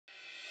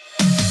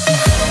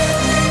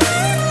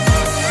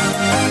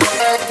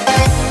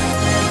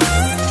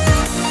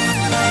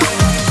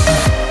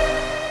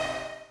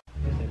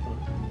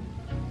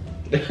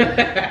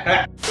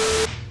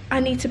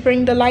need to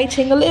bring the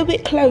lighting a little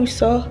bit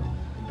closer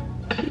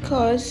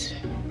because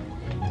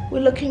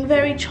we're looking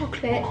very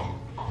chocolate.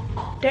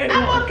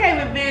 I'm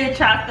okay with being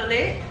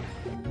chocolate.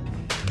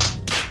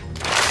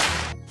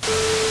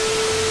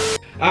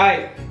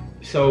 Alright,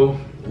 so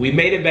we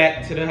made it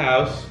back to the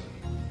house.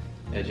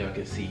 As y'all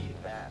can see,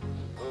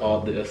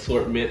 all the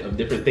assortment of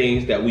different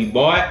things that we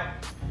bought.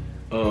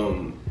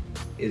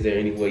 Is there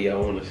any way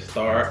y'all want to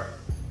start?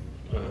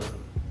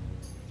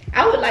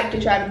 I would like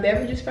to try the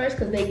beverages first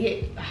because they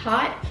get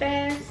hot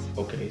fast.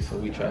 Okay, so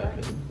we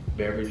tried the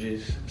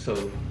beverages.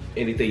 So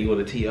anything you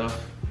want to tee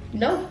off?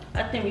 No.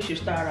 I think we should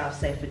start off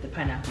safe with the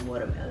pineapple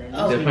watermelon.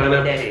 Oh. The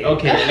pineapple.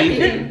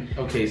 Okay.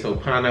 Okay, so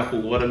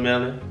pineapple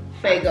watermelon.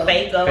 Fago.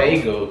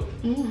 Fago.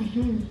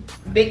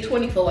 Big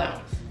 24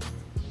 ounce.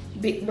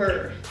 Big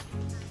bird.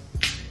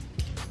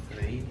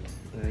 Right.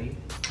 We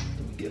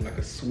get like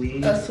a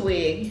swig. A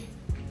swig.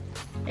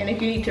 And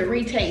if you need to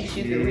retaste,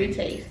 you can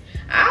retaste.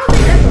 I don't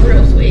think that's a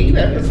real swig. You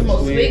better put some more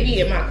swiggy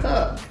in my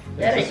cup.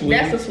 That's a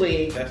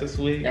swig. That's a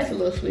swig. That's a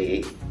little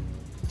swig.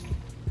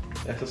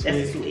 That's a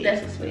swig.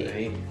 That's a swig.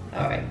 Right.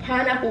 All right,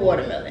 pineapple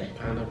watermelon.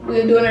 Pineapple.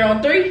 We're doing it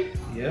on 3?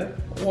 Yeah.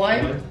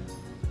 1,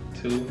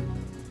 2,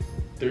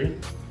 3.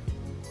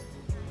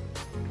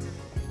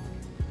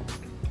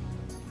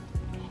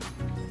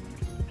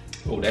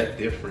 Oh, that's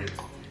different.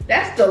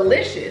 That's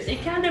delicious.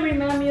 It kind of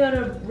reminds me of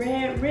the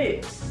Red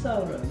Ritz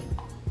soda.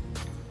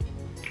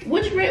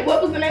 Which Red?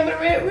 What was the name of the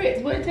Red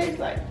Ritz? What it tastes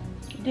like?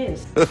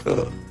 This.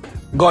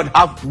 God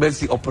have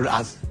mercy upon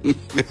us. Okay,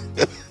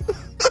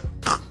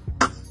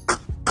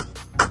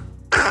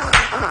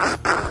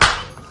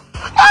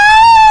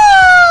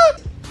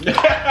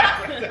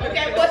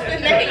 what's the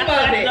name of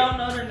it? I don't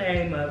know the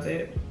name of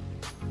it.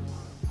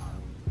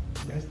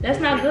 That's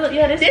not good.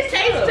 Yeah, this tastes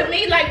good. to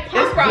me like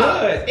Pop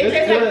Rocks. It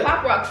tastes like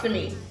Pop Rocks to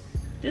me.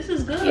 This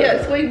is good.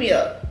 Yeah, squeeze me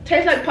up.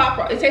 Tastes like Pop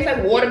Rock. It tastes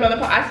like watermelon.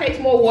 I taste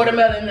more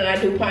watermelon than I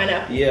do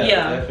pineapple. Yeah,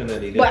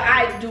 definitely. But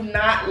I do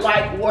not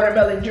like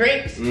watermelon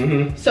drinks.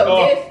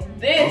 So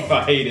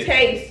this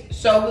tastes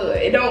so good.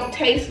 It don't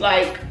taste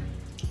like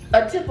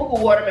a typical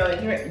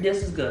watermelon drink.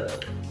 This is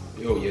good.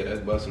 Oh yeah,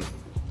 that's busting.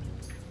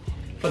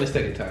 For the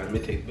second time,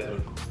 it tastes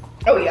better.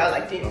 Oh yeah, I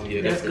like this. Oh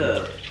yeah, that's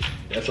good.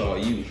 That's all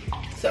you.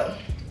 So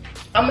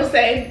I'm gonna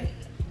say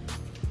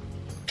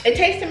it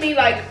tastes to me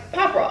like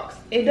Pop Rocks.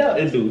 It does.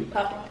 It do.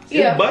 Pop Rocks.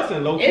 It's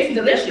busting low key. It's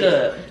delicious.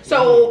 Good.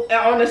 So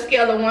on a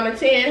scale of 1 to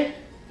 10,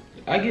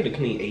 I get a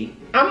clean 8.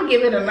 I'm gonna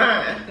give it a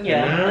 9.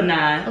 Yeah, a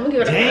 9. I'm gonna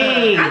give it a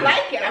 9. I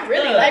like it. I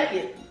really like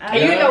it. And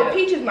you know,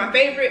 peach is my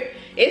favorite.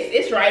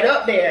 It's right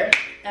up there.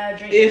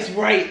 It's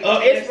right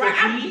up. It's right.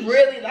 I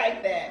really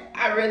like that.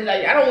 I really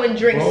like it. I don't want to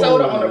drink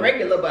soda on a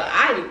regular, but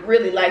I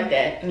really like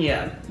that.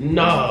 Yeah.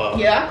 No.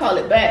 Yeah, I call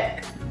it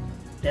back.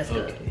 That's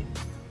good. Okay.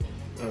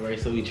 All right,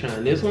 so we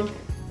trying this one.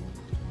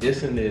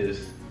 This one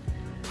is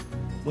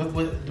what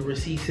the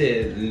receipt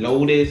said,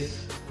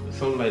 Lotus,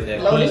 something like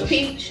that. Lotus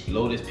peach.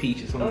 Lotus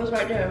peach or something. Oh, it's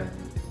right there.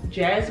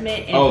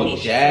 Jasmine and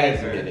peach.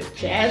 Jasmine.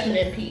 Jasmine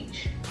and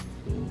peach.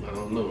 I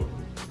don't know.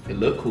 It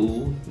look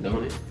cool,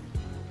 don't it?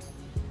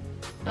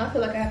 I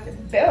feel like I have to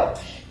belch.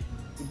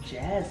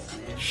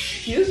 Jasmine.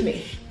 Excuse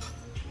me.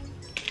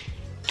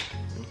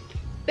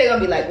 They're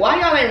gonna be like, why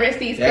y'all ain't rinse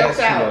these cups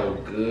out? That smell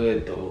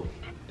good though.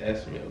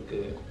 That smell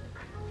good.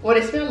 What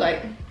it smell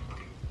like?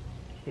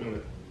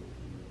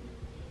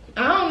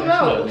 I don't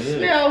know.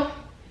 Smell.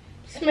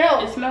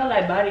 It smells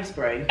like body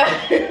spray.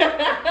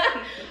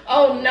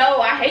 Oh no,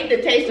 I hate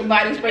the taste of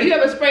body spray. You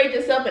ever sprayed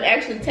yourself and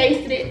actually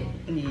tasted it?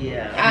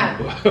 Yeah. I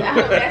hope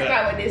that's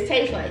not what this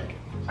tastes like.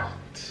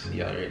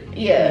 Y'all ready?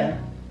 Yeah.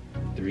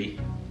 3,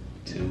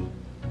 2,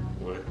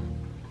 1.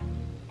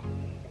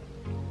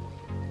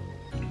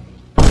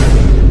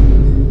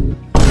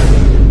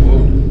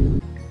 Whoa.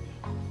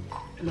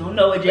 I don't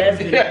know what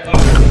Jasmine is, but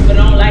I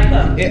don't like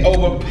her. It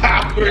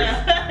overpowers.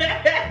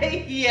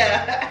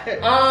 Yeah.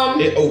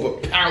 It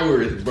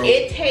overpowers, bro.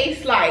 It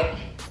tastes like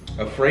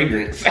a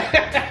fragrance. Right?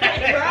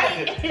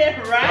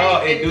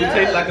 Oh, it do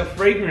taste like a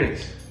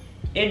fragrance.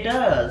 It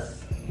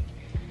does.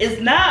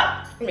 It's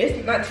not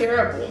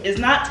terrible. It's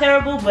not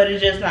terrible, but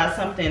it's just not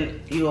something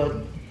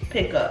you'll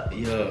pick up.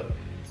 Yeah.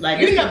 Like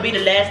this could be the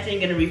last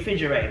thing in the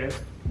refrigerator.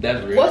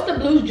 That's real. What's the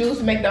blue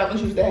juice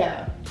McDonald's used to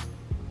have?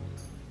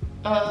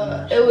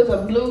 It was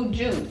a blue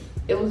juice.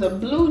 It was a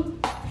blue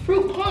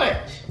fruit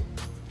punch.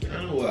 I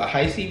don't know, a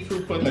high C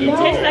fruit punch. It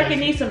tastes like it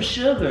needs some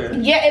sugar.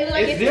 Yeah,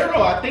 it's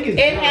zero. I think it's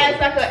it zero. has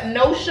like a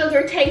no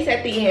sugar taste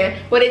at the end,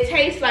 but it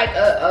tastes like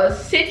a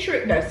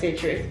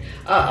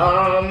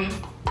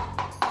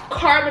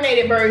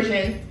carbonated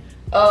version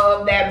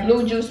of that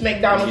blue juice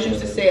McDonald's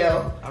used to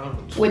sell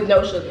with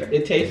no sugar.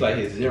 It tastes like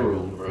it's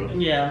zero, bro.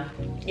 Yeah.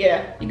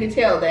 Yeah, you can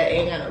tell that it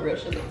ain't got no real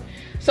sugar.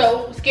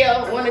 So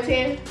scale 1 to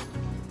 10.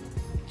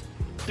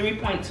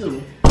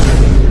 3.2.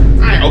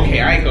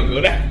 Okay, I ain't gonna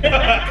go there.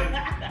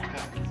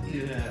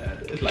 Yeah,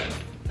 it's like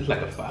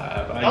a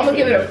 5. I'm gonna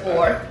give it a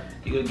 4.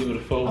 You gonna give it a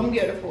 4? I'm gonna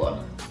give it a 4.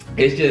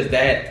 It's just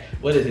that,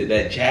 what is it?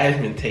 That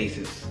jasmine taste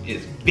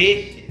is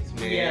vicious,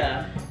 man.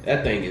 Yeah.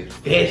 That thing is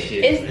vicious.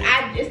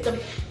 It's the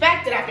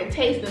fact that I can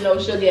taste the no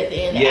sugar at the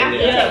end. The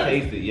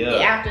aftertaste. Yeah.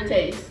 The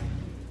aftertaste.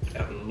 I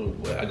don't know,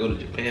 boy. I go to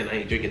Japan, I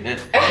ain't drinking that.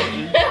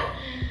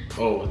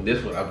 Oh, and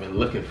this one I've been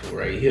looking for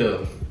right here.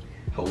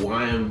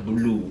 Hawaiian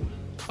Blue.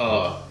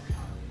 Let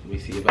me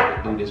see if I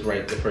can do this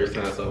right the first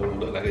time so I won't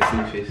look like a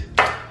doofus.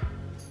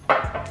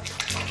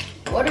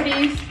 What are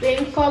these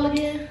things called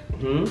again?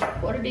 Hmm?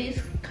 What are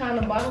these kind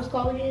of bottles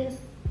called again?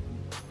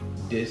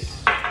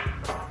 This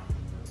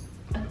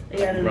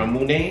Yeah,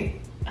 Ramune?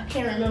 I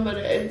can't remember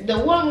the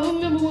one.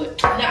 Remember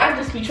what? Now I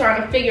just be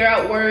trying to figure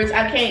out words.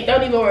 I can't.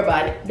 Don't even worry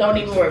about it. Don't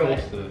even worry about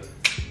it.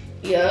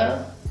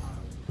 Yeah.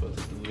 Supposed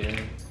to do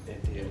that.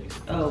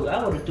 Oh,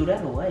 I would have threw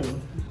that away.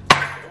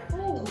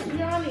 Oh,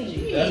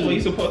 Johnny. That's what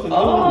you're supposed to do.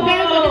 Oh,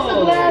 man, but it's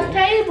a glass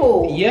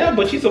table. Yeah,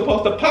 but you're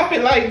supposed to pop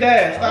it like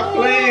that. Stop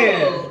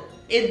playing.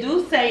 It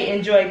do say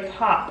enjoy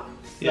pop.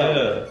 So.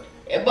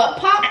 Yeah. But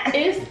pop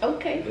is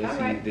okay. Let's All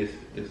see right. if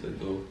this will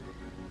go.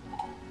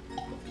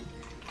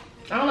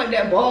 I don't like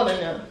that ball in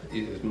there.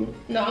 Is this more?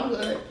 No, I'm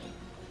good.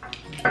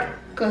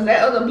 Cause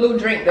that other blue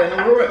drink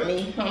done ruined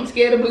me. I'm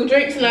scared of blue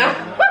drinks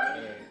now.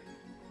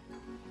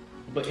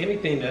 But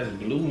anything that's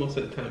blue most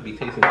of the time be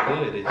tasting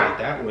good. It's just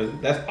that one,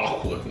 that's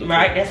awkward.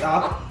 Right, that's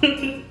all.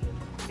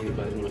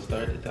 Anybody want to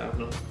start the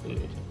time off?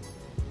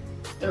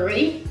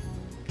 3,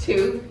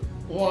 2,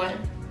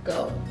 1,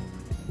 go.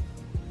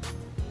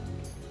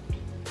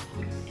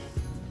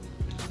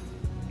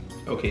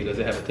 Okay, does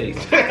it have a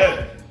taste?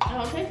 I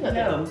don't taste nothing.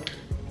 No.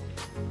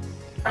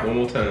 One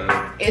more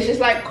time. It's just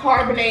like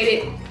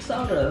carbonated.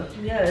 Soda.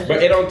 Yeah.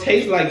 But it don't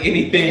taste like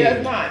anything. It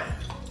does not.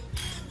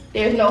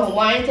 There's no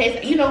Hawaiian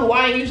taste. You know,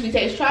 Hawaiian usually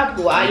tastes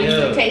tropical. I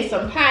usually taste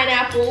some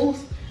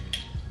pineapples,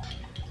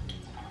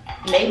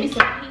 maybe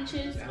some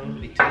peaches. I don't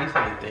really taste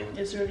anything.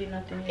 It's really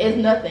nothing. It's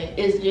nothing.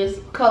 It's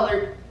just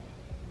colored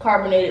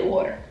carbonated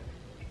water.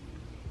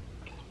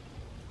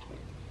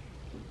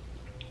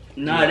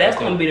 No, that's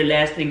gonna be the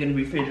last thing in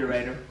the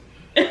refrigerator.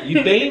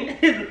 You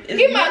think? You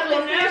might as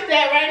well finish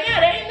that right now.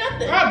 That ain't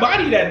nothing. I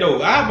body that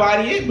though. I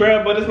body it,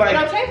 bro. But it's like It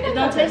don't taste It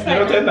don't taste it like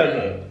don't taste like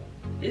nothing.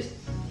 It's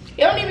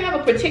It don't even have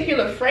a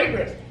particular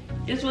fragrance.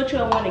 it's what you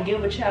want to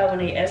give a child when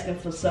they asking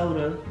for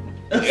soda.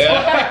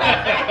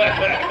 Yeah.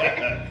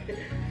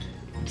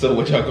 So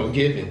what y'all gonna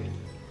give it?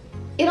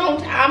 It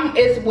don't.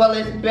 It's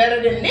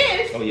better than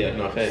this. Oh yeah,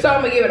 no fact. So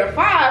I'm gonna give it a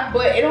 5,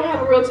 but it don't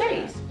have a real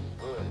taste.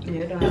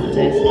 Yeah, it don't have a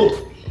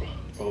taste.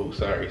 Oh,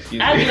 sorry.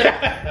 Excuse I me. give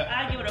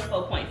it a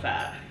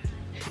 4.5.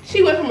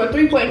 She went from a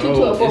 3.2 to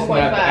a it's not-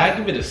 4.5. I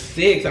give it a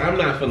 6. I'm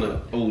not finna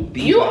OD.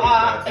 You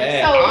are.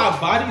 I'll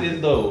body this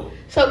though.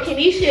 So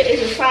Kenesha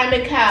is a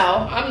Simon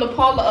Cowell. I'm the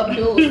Paula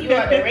Abdul. You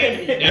are the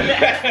Randy.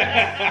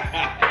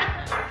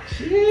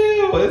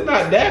 Chill. It's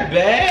not that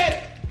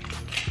bad.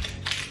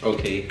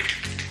 Okay.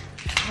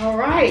 All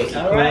right. What's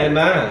the plan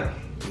now?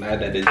 Now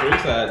that the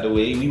drinks out of the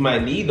way, we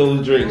might need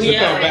those drinks to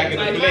come back in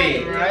the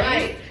plate.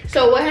 Right.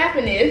 So what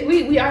happened is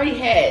we already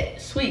had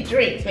sweet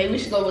drinks. Maybe we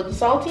should go with the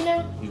salty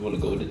now. You want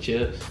to go with the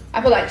chips?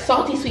 I feel like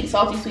salty,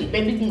 sweet.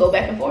 Maybe we can go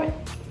back and forth.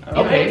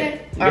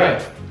 Okay. All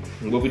right.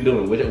 What we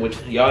doing? Which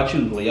y'all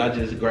choose one? Y'all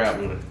just grab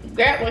one.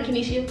 Grab one,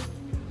 Kenesha.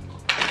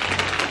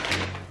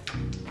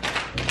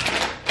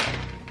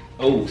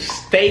 Oh,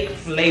 steak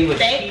flavored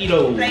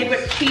Cheetos.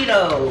 Flavored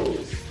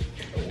Cheetos.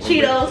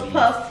 Cheetos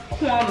plus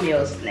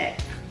cornmeal snack.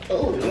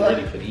 Oh, I'm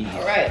ready for these.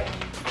 all right.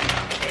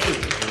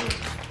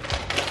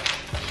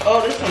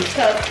 Oh, this some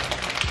tough.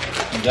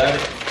 You got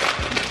it?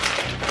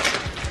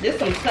 This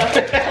some tough.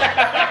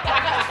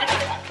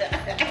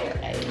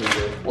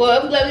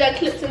 Well, I'm glad we got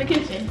clips in the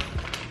kitchen.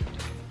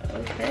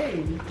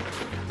 Okay.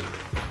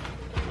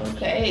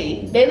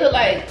 Okay. They look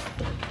like.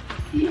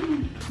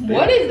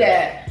 What is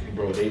that?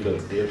 Bro, they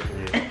look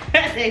different.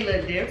 They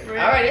look different.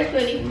 All right, that's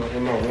plenty. Am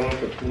I wrong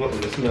for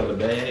wanting to smell the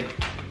bag?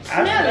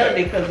 I smelled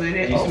it because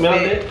it. You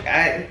smelled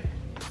it?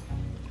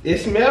 It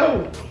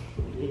smelled.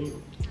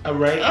 All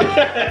right.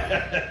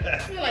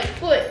 Smell like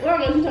foot. What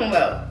am I talking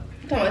about?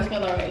 You talking about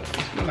smell alright?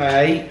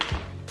 Alright.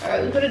 All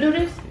right, we gonna do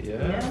this?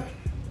 Yeah.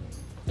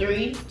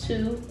 3,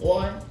 2,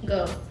 1,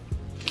 go.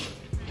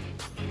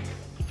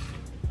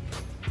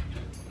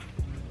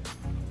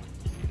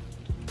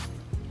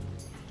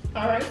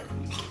 All right.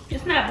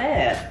 It's not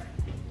bad.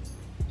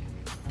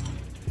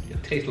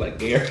 It tastes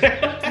like air.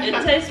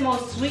 It tastes more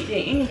sweet than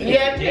anything.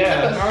 Yeah, it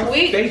tastes like a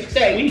sweet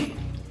steak. Sweet.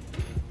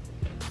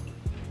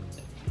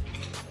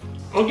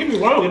 Don't get me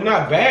wrong, it's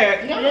not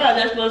bad. No. Yeah,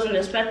 that's what I wasn't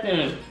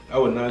expecting. I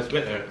would not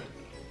expect that.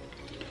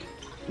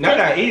 Now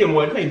that I eat it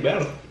more, it tastes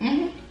better.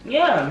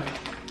 Yeah.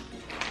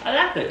 I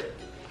like it.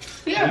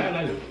 Yeah, I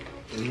Yeah. like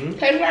it.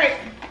 Tastes right.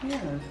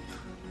 Yeah.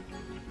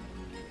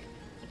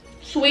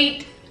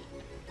 Sweet.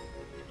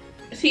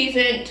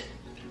 Seasoned.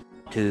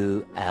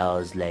 2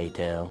 hours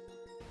later.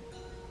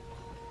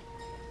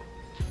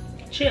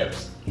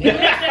 Chips. I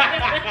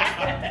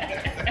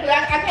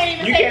can't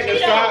even You say can't Cheetos.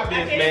 describe I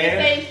this, can't man.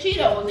 even say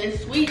Cheetos.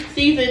 It's sweet,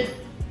 seasoned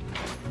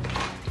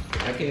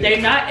I can't.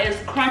 They're not as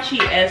crunchy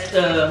as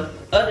the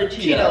other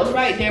Cheetos. Cheetos,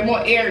 right? They're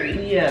more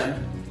airy. Yeah.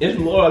 It's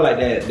more like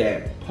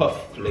that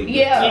puff flavor.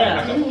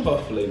 Yeah. Like a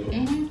puff flavor.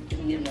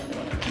 Yeah.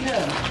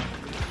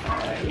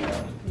 Alright,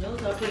 yeah.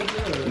 Those are pretty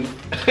good.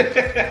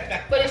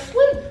 But it's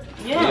sweet.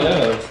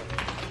 Yeah.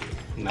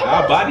 Nah,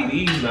 I'll body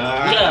these.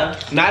 Nah. Yeah.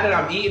 Now that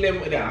I'm eating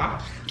them,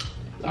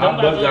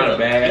 I'll bust down a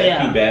bag,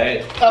 a few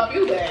bags. A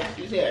few bags,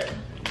 you said.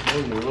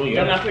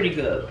 They're not pretty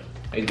good.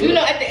 You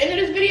know, at the end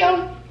of this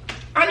video,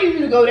 I need you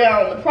to go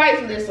down the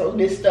price list of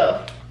this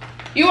stuff.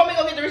 You want me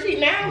to go get the receipt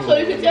now so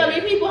you can tell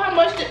these people how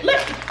much?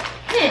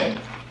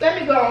 Let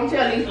me go and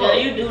tell these folks.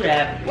 Yeah, you do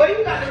that. Where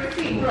you got the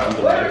receipt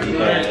from? Where is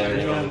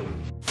it?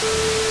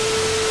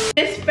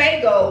 This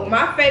Faygo,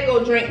 my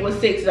Faygo drink was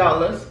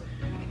 $6.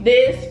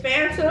 This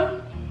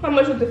Fanta, how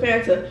much was the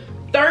Fanta?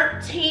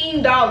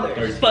 $13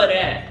 for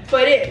that. For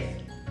this,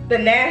 the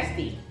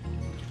nasty.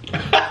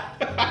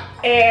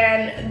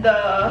 And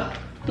the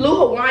Blue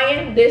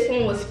Hawaiian, this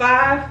one was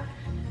 $5.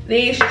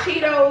 These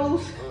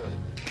Cheetos,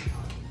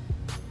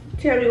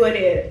 tell me what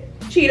it is.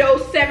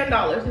 Cheetos,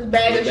 $7. This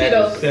bag of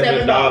Cheetos,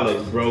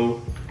 $7,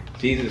 bro.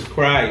 Jesus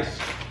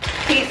Christ.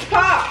 Pete's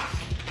Pop.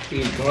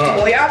 Pete's Pop.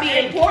 Boy, y'all be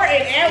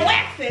importing and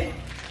waxing.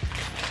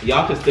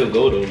 Y'all can still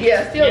go though.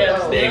 Yeah, still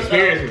go. The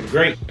experience was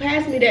great.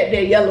 Pass me that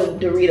yellow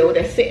Dorito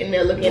that's sitting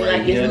there looking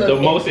like it's looking.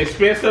 The most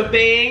expensive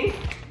thing.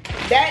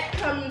 That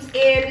comes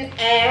in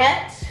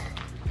at.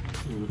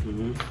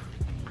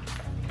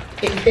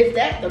 Is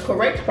that the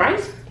correct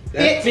price?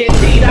 That's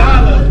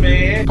 $15,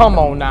 man. Come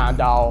on now,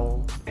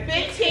 dog.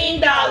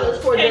 $15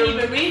 for Can't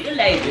even read the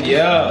label.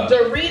 Yeah.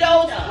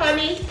 Doritos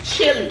Honey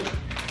Chili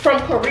from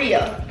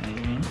Korea.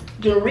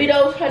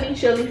 Doritos Honey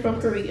Chili from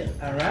Korea.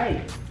 All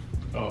right.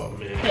 Oh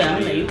man. Yeah,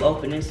 I'm gonna you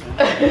open this one.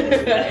 All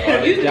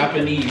this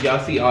Japanese,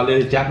 y'all see all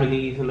this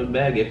Japanese in the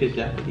bag. If it's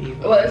Japanese,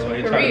 well, it's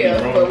from Korea,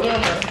 but we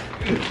don't know.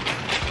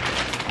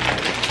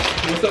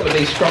 What's up with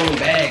these strong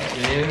bags,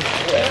 man?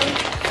 Well,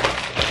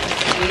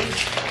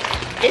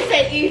 it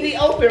say easy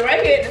open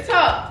right here at the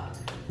top.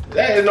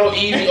 That is no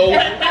easy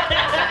open.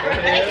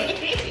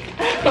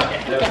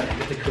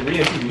 The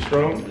Korean people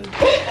strong.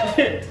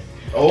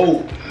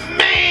 Oh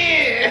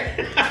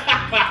man!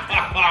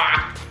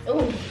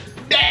 Ooh.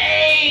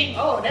 Dang!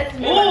 Oh, that's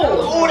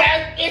Oh,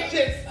 that's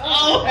vicious.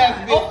 Oh, that's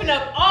vicious. Open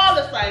up all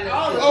the signers.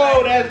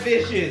 Oh, that's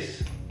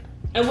vicious.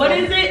 And what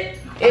is it?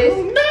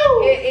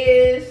 It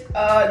is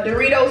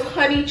Doritos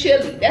Honey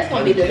Chili. That's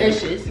gonna be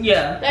delicious.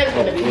 Yeah. That's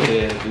gonna be.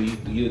 Yeah,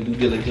 do your due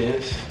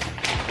diligence.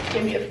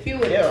 Give me a few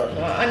of them.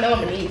 I know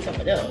I'm gonna need some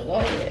of them. Go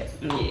ahead.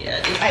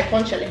 Yeah. I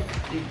punch chili.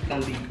 It's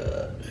gonna be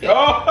good.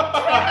 Oh!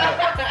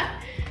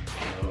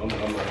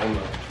 I'm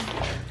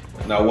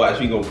not. Now watch,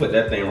 we gonna put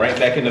that thing right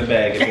back in the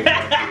bag.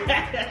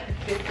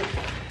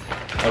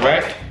 All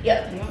right?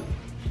 Yep.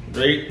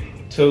 3,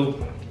 2,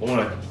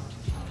 1.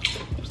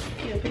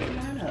 Yeah, pick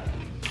mine up.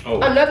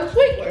 Oh. Another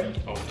sweet one.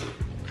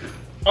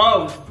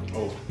 Oh.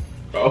 Oh.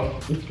 Oh.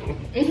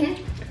 Mm-hmm.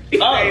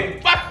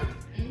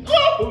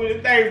 Oh,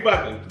 this thing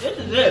bucking. This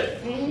is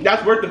it.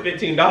 That's worth the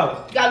 $15.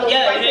 Got a little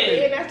Yeah, spice it in is.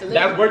 it, and that's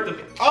delicious. That's worth the.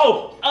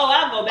 Oh. Oh,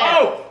 I'll go back.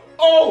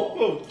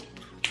 Oh.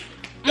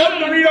 Those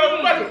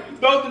Doritos bucking.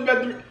 Those the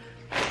best.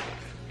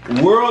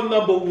 World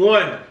number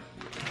 1.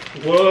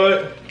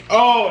 What?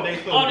 Oh, they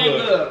so Oh, they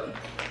good. good.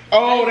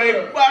 Oh, they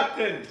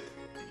busting.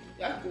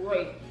 That's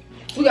great.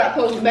 We gotta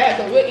close the bag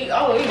because we'll eat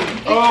all of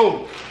these.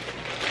 Oh.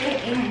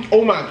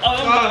 Oh my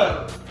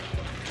God.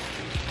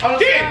 On the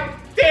 10. side,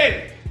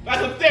 10.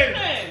 That's a 10.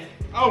 Man.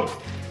 Oh.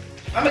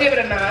 I'm gonna give it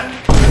a 9.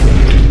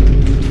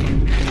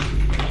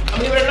 I'm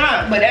gonna give it a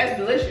 9, but that's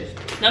delicious.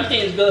 Nothing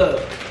is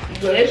good.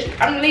 Delicious.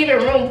 I'm leaving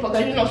room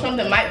because you know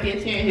something might be a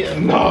 10 here.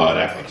 No,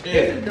 that's a 10.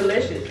 This is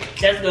delicious.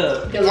 That's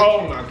good. Delicious.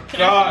 Oh my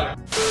God.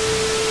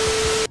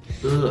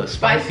 Ugh,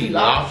 spicy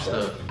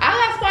lobster. I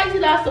have spicy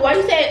lobster. Why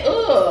you say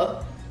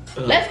ugh?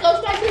 Let's go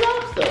spicy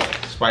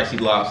lobster. Spicy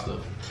lobster.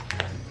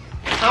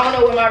 I don't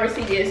know where my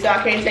receipt is, so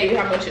I can't tell you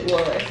how much it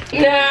was. No.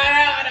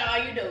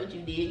 You know what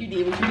you did. You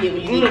did what you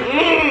did.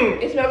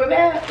 It smelled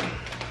bad.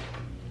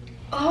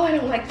 Oh, I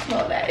don't like the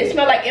smell of that. It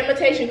smelled like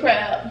imitation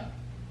crab.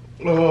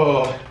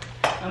 Oh.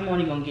 I'm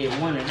only gonna get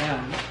one of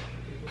them.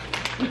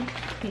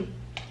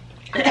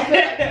 I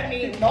feel like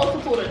you need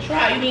multiple to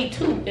try. You need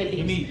 2 at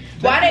least.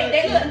 Why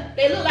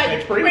they look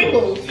like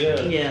Pringles.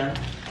 Yeah. Yeah.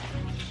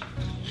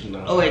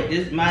 No. Oh wait,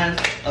 this mine's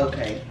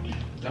okay.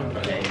 I'm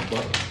probably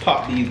gonna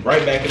pop these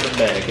right back in the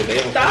bag because they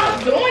don't.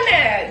 Stop doing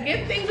that.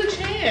 Give things a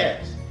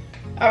chance.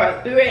 All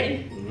right, we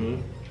ready?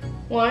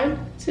 1,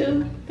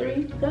 2,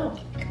 3, go.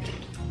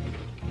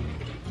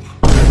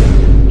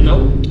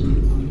 Nope.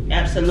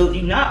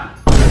 Absolutely not.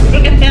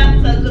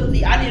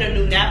 Absolutely. I need a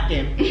new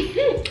napkin.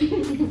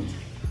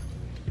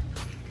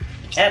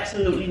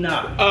 Absolutely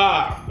not.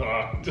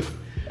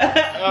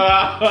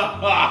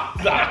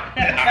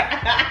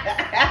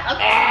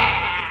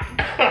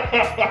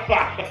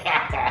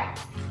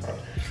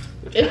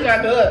 It's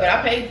not good, but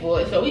I paid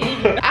for it, so we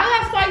eat it. I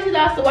have spicy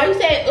lobster. Why you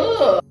say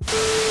ugh?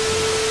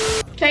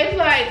 Tastes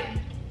like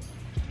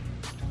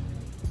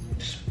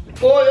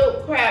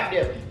spoiled crab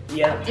dip.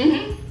 Yep.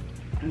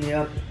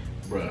 Yep.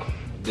 Bruh,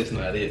 this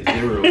not it.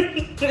 0.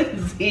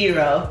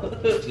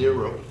 0.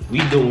 0. We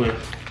doing.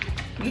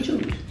 You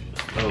choose.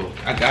 Oh,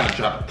 I gotta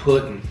drop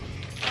pudding.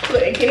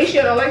 Pudding.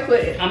 Kenisha don't like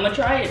pudding. I'm gonna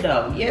try it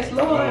though. Yes,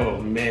 Lord.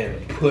 Oh man,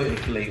 pudding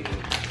flavor.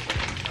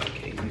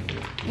 Okay.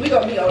 We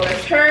gonna be on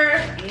a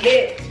turn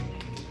lit.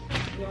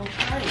 You gonna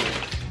try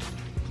it?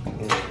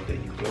 Oh, there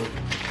you go.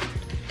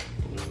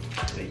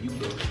 There you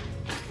go.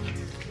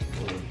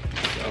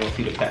 Y'all don't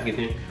see the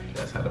packaging?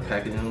 That's how the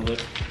packaging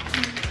looks.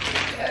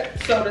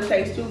 That soda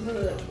tastes too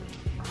good.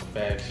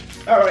 Facts.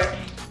 All right.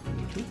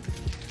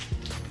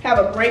 Have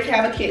a break,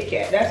 have a Kit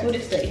Kat. That's what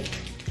it says.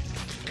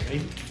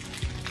 Okay.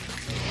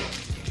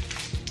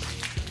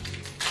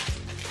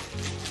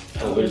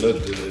 Oh, it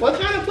looks good. What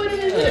kind of pudding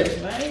is this?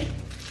 Right?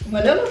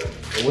 Vanilla?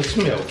 Oh, it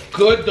smells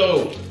good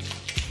though.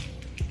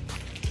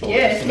 Oh,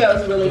 Yeah, it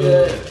smells really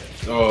good.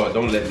 Oh,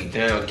 don't let me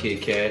down,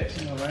 Kit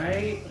Kats. All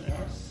right.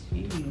 Let's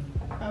see.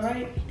 All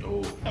right.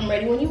 Oh, I'm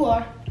ready when you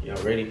are.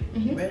 y'all ready?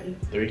 Mhm. Ready?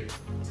 3,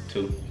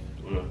 2,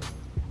 1.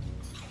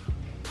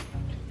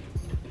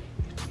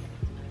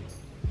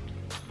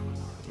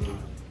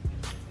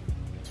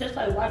 Tastes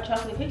like white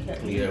chocolate Kit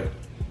Kat. Yeah.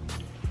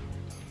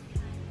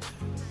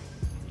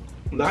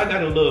 No, I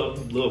got a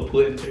little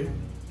pudding taste.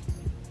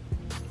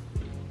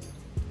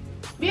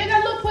 Yeah,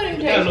 got a little pudding I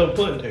got a taste. little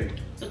pudding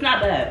taste. It's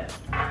not bad.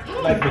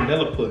 Like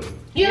vanilla pudding.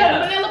 Yeah,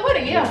 Yeah. vanilla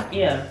pudding, yeah.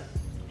 Yeah.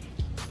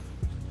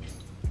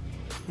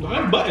 No,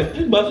 it's butter.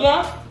 It's butter.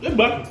 Yeah. It's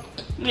butter.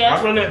 Yeah.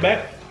 I run that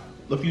back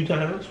a few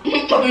times.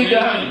 Oh, you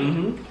done.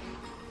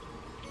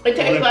 Mm-hmm. It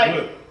tastes that's like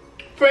good.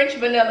 French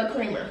vanilla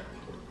creamer.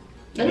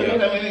 That's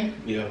what I mean.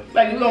 Yeah.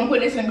 Like, you're gonna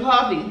put this in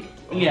coffee.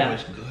 Oh, Yeah.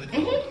 it's good.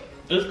 Mm-hmm.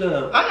 It's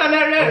good. I'm not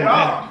mad at that at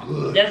all. That's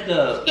good. That's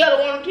good. Scale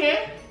of 1 to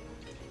 10.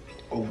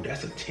 Oh,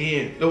 that's a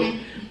 10. Oh,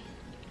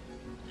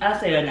 I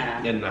say a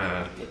 9. yeah, 9.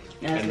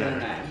 That's a Yeah,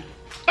 9.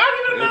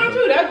 I give it a 9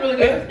 too. That's really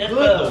good. That's Good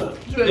good. though.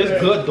 It's really It's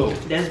good. good though.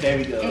 That's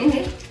very good.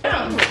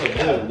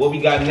 Mm-hmm. Oh, what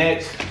we got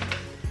next?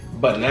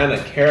 Banana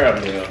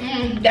caramel.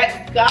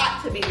 That's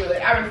got to be good.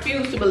 I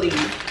refuse to believe.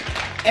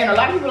 And a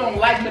lot of people don't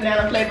like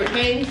banana flavored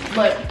things,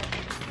 but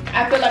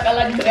I feel like I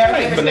like banana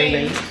flavored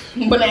Bananas.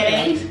 things.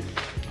 Bananas.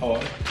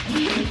 Hard.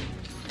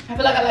 I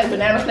feel like I like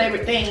banana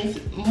flavored things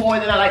more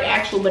than I like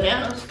actual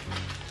bananas.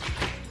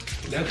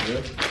 That's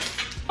good.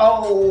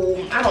 Oh,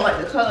 I don't like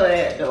the color of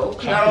that though.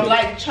 Cause I don't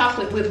like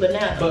chocolate with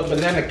banana. But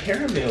banana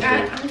caramel though.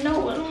 I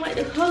know, I don't like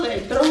the color.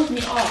 It throws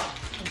me off.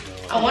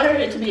 I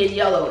wanted it to be a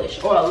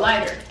yellowish or a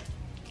lighter.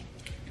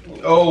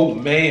 Oh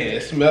man,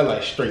 it smells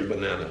like straight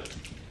banana.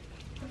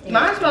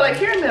 Mine smell like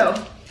caramel.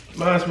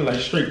 Mine smell like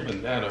straight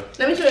banana.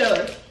 Let me show you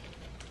yours.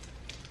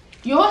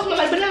 Yours smell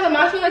like banana,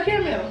 mine smell like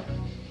caramel.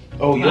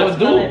 Oh, yours Mine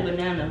smell like do?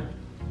 banana.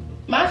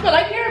 Mine smell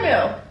like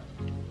caramel.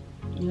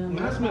 Yeah,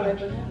 mine smell like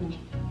banana.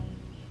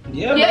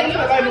 Yeah, Yeah,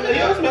 mine yours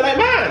yours smell like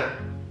mine.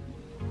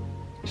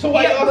 So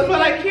why Yeah, yours but smell smell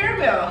like? like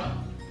caramel.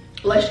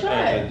 Let's try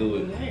Alright, it. let's do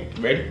it. Right.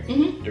 Ready?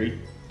 Mhm. 3,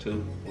 2,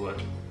 1.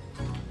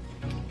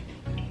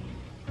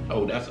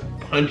 Oh, that's a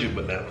pungent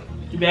banana.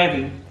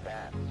 Baby.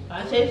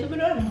 I taste the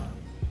banana.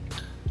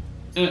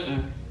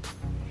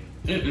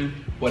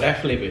 Well,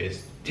 that flavor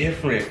is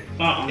different.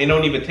 Uh-uh. It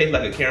don't even taste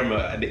like a caramel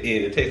at the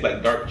end. It tastes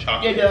like dark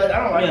chocolate. It does.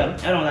 I don't like Yeah,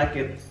 it. I don't like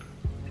it.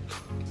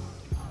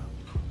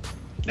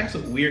 That's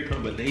a weird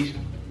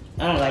combination.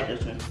 I don't like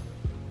this one.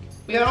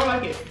 Yeah, I don't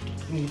like it.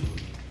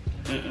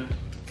 Mm-mm.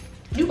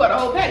 You got a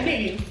whole pack,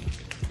 didn't you?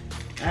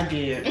 I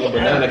did. A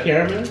banana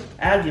caramel?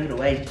 I'll give it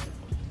away.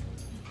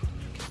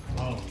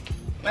 Oh.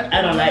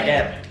 I don't like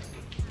that.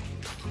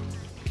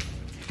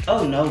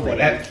 Oh no, Well, baby.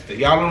 that, if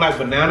y'all don't like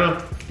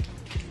banana,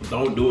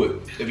 don't do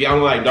it. If y'all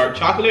don't like dark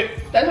chocolate,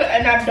 That's what,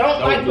 and I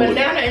don't like do it.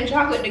 banana and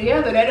chocolate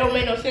together. That don't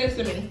make no sense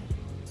to me.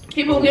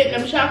 People getting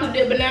them chocolate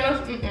dip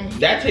bananas.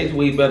 that tastes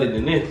way better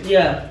than this.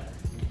 Yeah.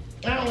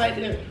 I don't like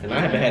that. And I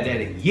haven't had that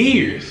in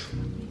years.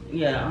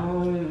 Yeah.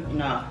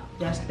 No,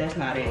 that's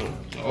not it.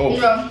 Oh.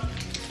 No.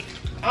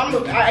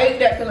 I ate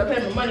that because I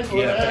paid my money for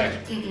Yeah,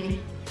 it.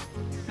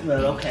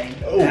 Well, okay.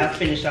 Oh. I'll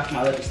finish off my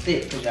other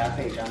stick because y'all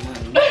paid y'all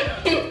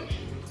money.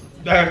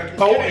 That's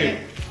potent.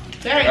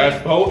 Dang.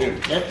 That's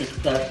potent. That's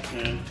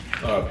disgusting.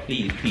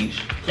 Please,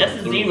 Peach. That's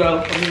a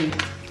 0 for me.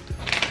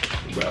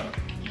 Bro,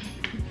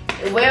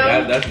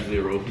 Well, that's a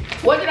 0.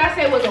 what did I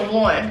say was a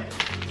 1?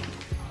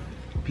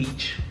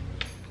 Peach.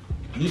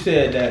 You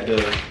said that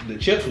the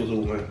chips was a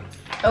 1.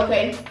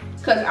 Okay,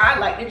 because I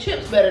like the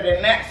chips better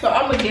than that. So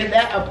I'm going to give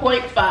that a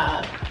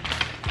 0.5.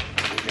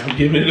 I'm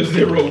giving it a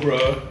 0,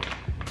 bro.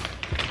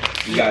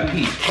 You got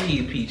Peach.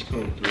 Please, Peach,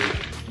 come through.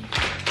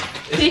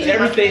 Peach is my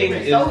Everything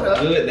favorite is soda.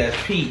 good that's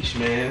Peach,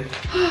 man.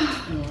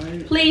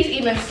 Please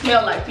even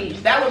smell like peach.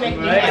 That would make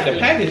me Right. The happy.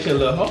 package a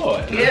little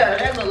hard. Yeah,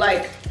 that look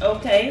like,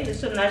 Okay,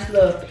 it's a nice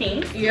little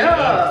pink.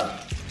 yeah.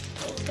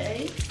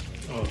 Okay.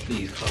 Oh,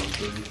 please come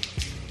through.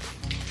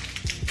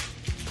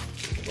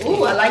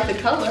 Ooh, I like the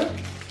color.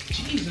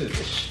 Jesus,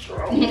 it's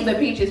strong. The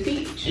peach is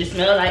peach. It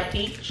smells like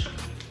peach.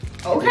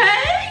 Okay,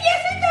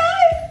 yes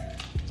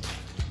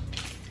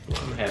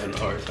I'm having a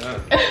hard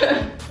time. it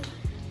does.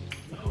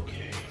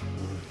 Okay.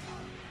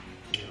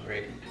 You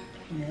ready?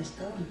 Let's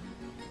go.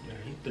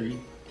 Ready? 3,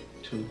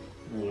 2,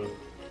 1.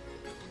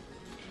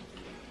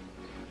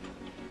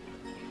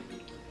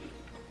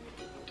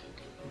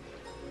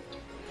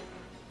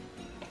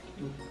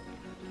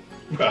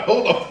 bro,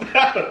 hold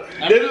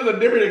on. This is a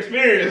different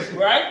experience.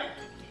 Right?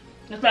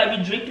 It's like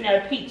you drinking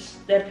that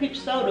peach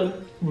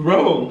soda.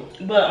 Bro.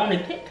 But on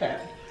a Kit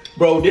Kat.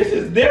 Bro, this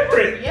is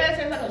different. Yeah, it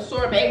tastes like a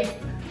sorbet.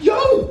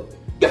 Yo,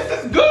 this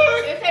is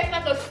good. It tastes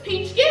like a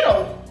peach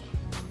Skittle.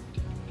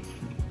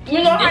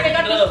 You know how This they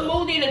got is the good.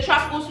 smoothie, the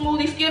tropical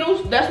smoothie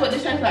Skittles? That's what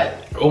this tastes like.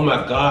 Oh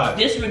my God.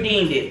 This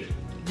redeemed it.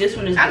 This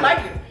one is I good.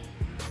 like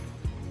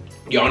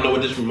it. Y'all know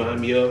what this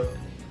reminds me of?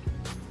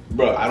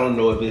 Bro, I don't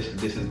know if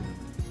this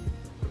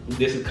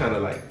is kind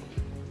of like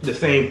the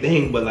same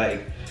thing, but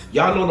like,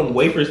 y'all know them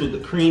wafers with the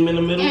cream in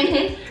the middle?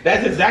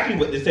 That's exactly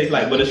what this tastes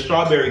like, but a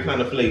strawberry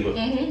kind of flavor.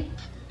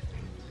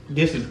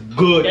 This is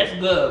good. That's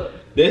good.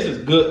 This is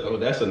good. Oh,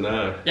 that's a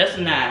 9. That's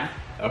a 9.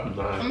 I'm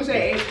 9. I'm gonna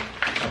say 8.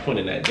 I'm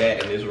pointing at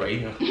that and this right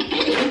here.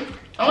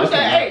 I'm gonna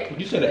say 8.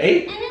 You said an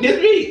 8? This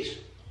peach.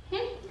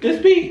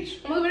 This peach.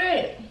 I'm gonna give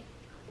it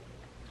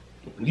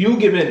 8. You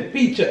giving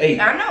peach an 8.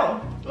 I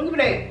know. I'm gonna give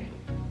it 8.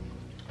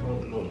 I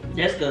don't know.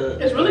 That's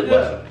good. It's really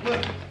good.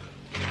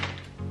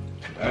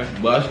 That's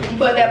busting.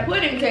 But that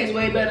pudding tastes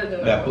way better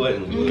than That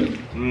pudding good.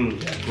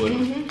 That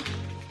pudding.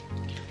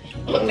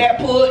 That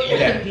pudding.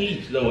 That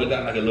peach though, it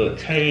got like a little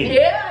tang.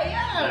 Yeah.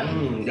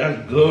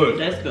 That's good.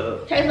 That's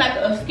good. Tastes like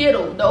a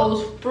Skittle.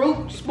 Those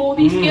fruit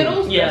smoothie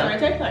Skittles. Yeah.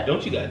 That's what it tastes like.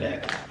 Don't you got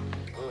that?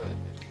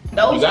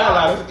 Those You got a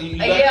are, lot of. You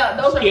got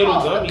yeah, those Skittle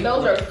are called, gummies.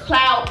 those are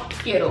cloud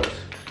Skittles.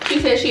 She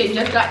said she had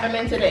just got them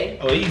in today.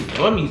 Oh, these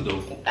gummies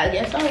though. I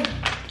guess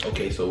so.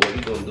 Okay, so what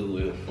we gonna do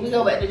is We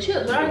go back to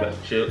chips, go right? back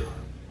to chip.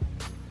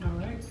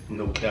 Alright.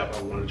 No cap,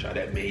 I want to try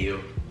that mayo.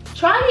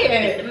 Try The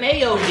it.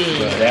 mayo Bro,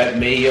 then. that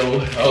mayo.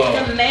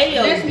 Oh, The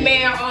mayo. This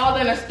man all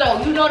in a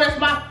stove. You know that's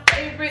my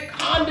favorite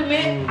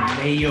condiment.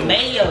 mayo.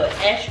 Mayo.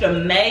 Extra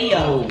mayo.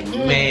 Oh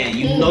man,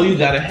 you know you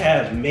gotta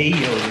have mayo,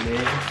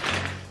 man.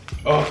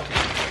 Oh.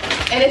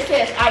 And it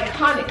says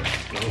iconic.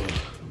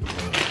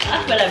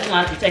 I feel like we're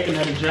gonna have to take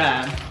another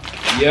drive.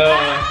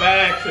 Yeah,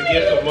 facts to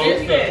get some more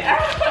Listen,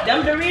 stuff.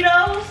 them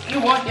Doritos, You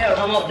want I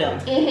them. want them.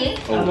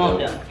 Oh, I want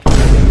them.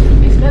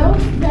 It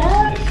smells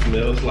bad. It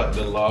smells like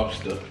the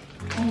lobster.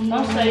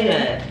 Don't say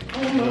that.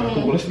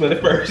 Who wanna smell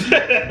it first?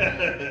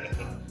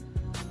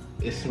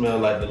 It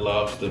smells like the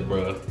lobster,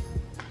 bro.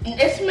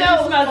 It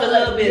smells a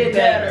little bit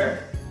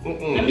better.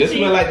 It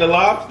smells like the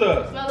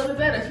lobster. It smells a little bit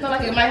better. It smells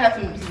like it might have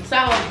some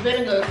sour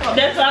vinegar or something.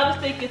 That's what I was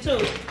thinking too.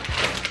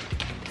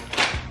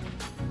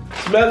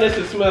 Smell this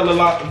and smell the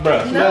lobster,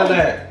 bro. Smell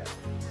that.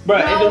 Bro,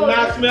 it No. does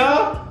not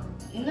smell?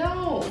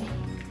 No.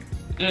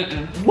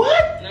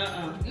 What?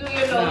 Nuh-uh. You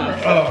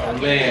know. Oh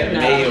man, No.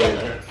 mayo.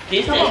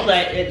 This Come tastes on.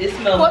 like it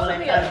smells Pour more some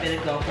like here. cotton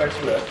vinegar on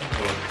first look.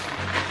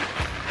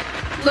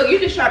 Look, you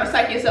just try to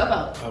psych yourself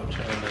out. I'm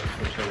trying to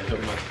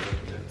help myself,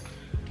 man.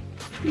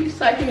 You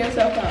psyching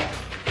yourself out.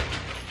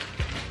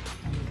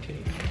 Okay.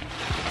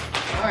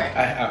 All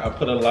right. I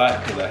put a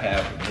lot because I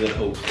have good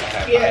hopes. I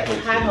have Yeah, high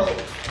hopes. high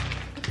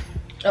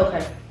hope.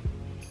 Okay.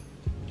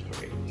 All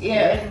right.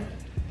 Yeah.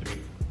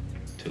 3,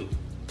 2,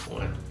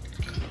 1.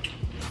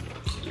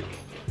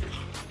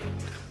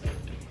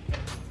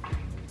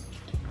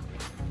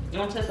 It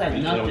don't taste like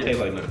It don't taste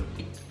nothing. like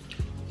nothing.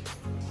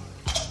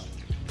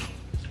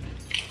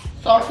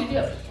 Salty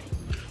chips.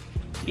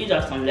 These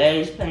are some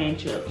Lay's plain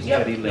chips.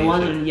 Yeah, these The Lay's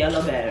ones are- in the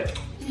yellow bag.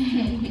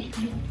 You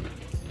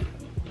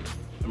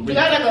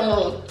got like a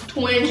little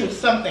twinge of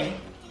something.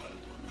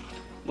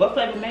 What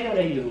flavor mayo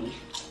they use?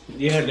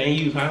 Yeah, they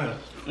use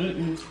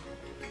Heinz.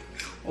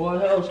 Or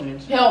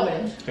Hellman's.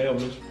 Hellman's.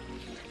 Hellman's.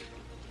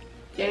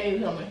 They didn't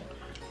use Hellman.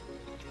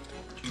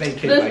 They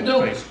taste Let's like do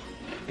plain. it.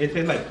 It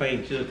tastes like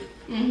plain chips.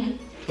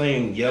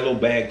 Plain yellow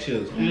bag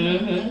chips.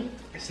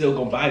 Still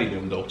gonna body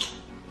them though.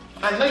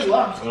 I know you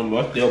are.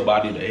 I still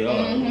body the hell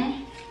out of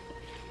them.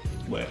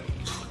 But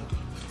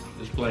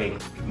it's plain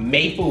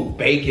maple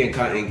bacon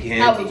cotton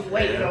candy. I was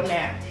waiting on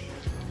that.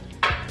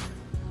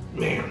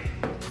 Man.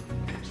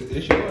 So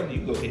it's yours. You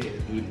go ahead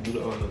and do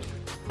the honors.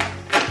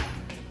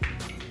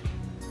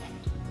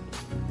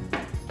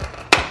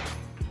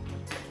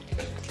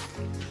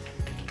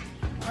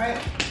 All right.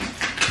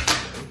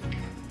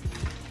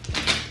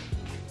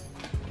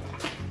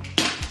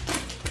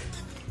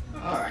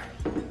 All right.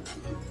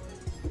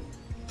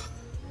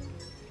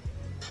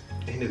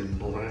 And it's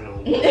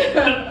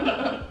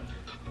brown.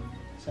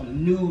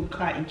 Some new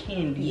cotton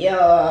candy.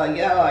 Yeah.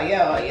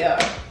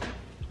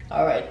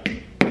 All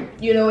right.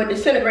 You know, it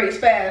disintegrates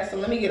fast, so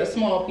let me get a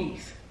small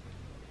piece.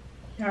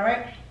 All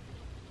right.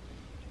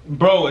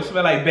 Bro, it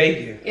smell like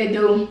bacon. It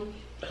do.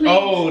 Please.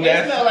 Oh, it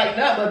that's- smell like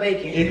nothing but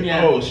bacon. It's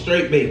Yeah. oh,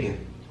 straight bacon.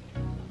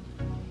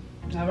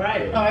 All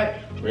right. All right.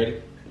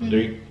 Ready?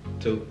 3,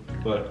 2,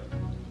 1.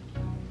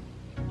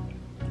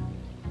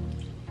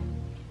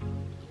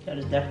 That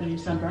is definitely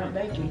some burnt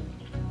bacon.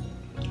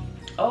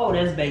 Oh,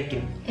 that's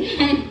bacon.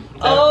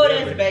 Oh,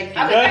 that's bacon.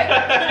 I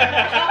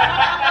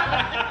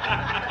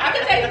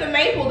can taste the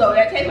maple though.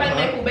 That tastes like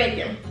maple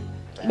bacon,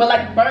 but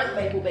like burnt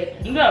maple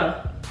bacon.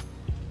 No.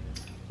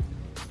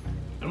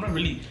 I'm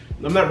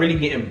not really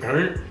getting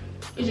burnt.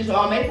 It's just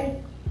all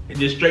maple. It's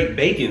just straight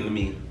bacon to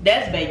me.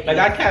 That's bacon. Like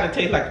I kind of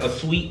taste like a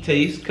sweet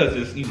taste because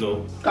it's, you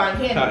know,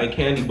 cotton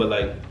candy, but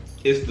like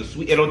it's the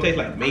sweet. It don't taste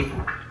like maple.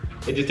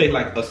 It just tastes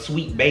like a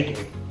sweet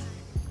bacon.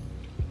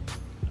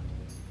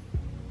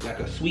 Like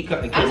a sweet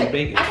cotton candy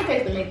bacon. I can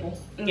taste the maple.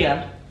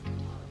 Yeah.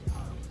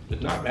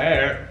 It's not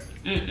bad.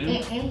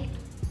 Mm-mm.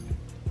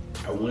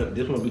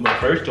 This one would be my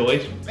first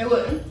choice. It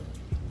wouldn't.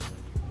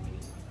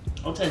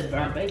 I'll taste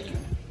burnt bacon.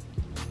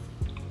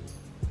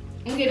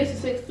 I'm gonna get this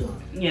a 6 too.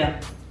 Yeah.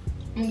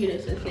 I'm gonna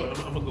get this a 6.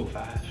 I'm gonna go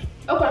 5.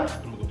 Okay. I'm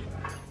gonna go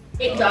 5.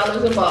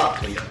 $8 a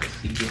box. So y'all can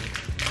see this.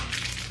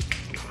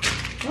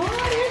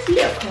 Oh, that's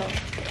yuck.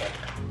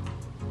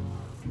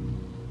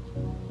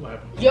 What?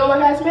 You don't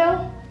like how it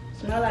smell?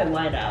 Smell like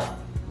white out.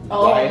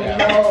 Oh White out.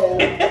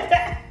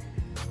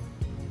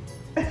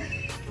 no.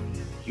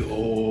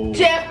 Yo.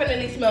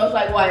 Definitely smells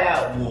like white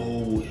out.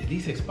 Whoa,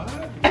 these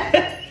expired?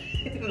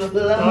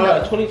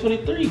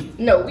 2023.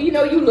 No, we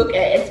know you look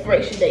at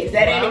expiration dates.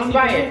 That ain't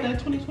expired. That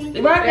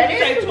 2023. Right, That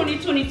say is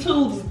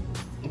 2022.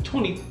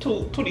 20.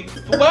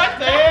 What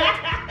the hell?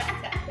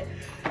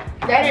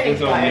 That ain't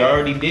So we expired.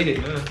 already did it,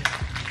 huh?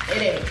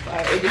 It ain't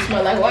expired. It just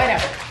smells like white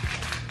out.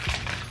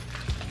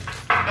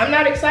 I'm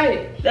not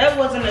excited. That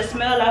wasn't the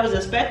smell I was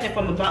expecting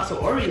from a box of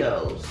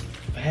Oreos.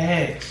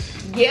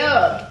 Facts.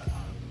 Yeah.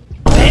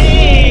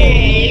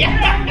 Hey!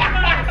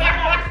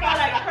 Smell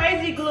like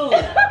crazy glue.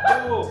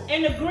 Oh.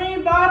 In the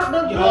green bottle,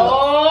 the glue.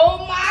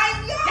 Oh my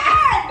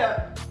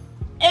God!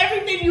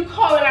 Everything you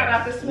calling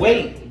out the smell.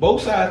 Wait,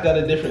 both sides got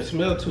a different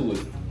smell to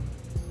it.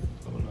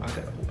 Oh no, I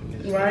gotta open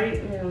this. Right?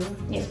 Yeah.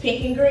 It's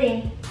pink and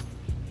green.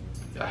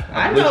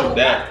 I know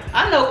that.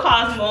 I know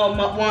Cosmo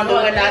Wonder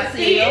when I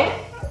see it.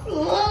 I'm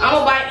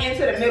gonna bite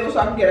into the middle so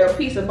I can get a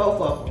piece of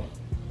both of them.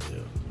 Yeah.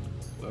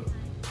 Well,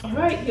 All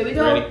right, here we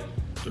go. ready?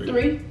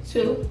 3,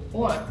 2,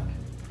 1.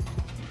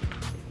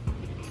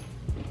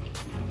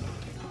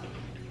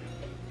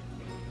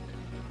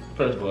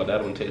 First of all, that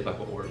don't taste like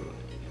an Oreo.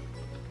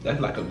 That's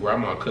like a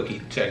grandma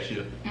cookie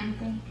texture.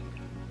 Mm-hmm.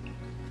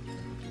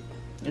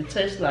 It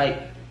tastes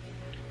like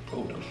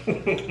Hold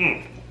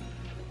on.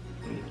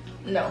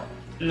 No.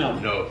 no,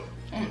 No.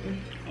 Mm-mm.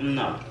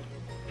 no,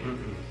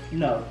 Mm-mm.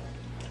 no.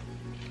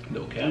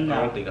 No cap. No.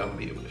 I don't think I'm gonna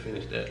be able to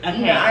finish that. I No,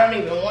 can't. I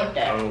don't even want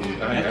that.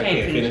 I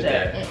can't finish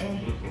that. Mm-mm.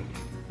 Mm-mm.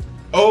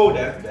 Oh,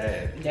 that's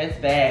bad. That's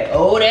bad.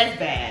 Oh, that's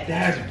bad.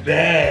 That's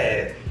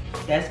bad.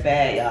 That's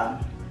bad,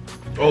 y'all.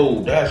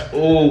 Oh, that's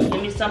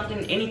Give me something,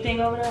 anything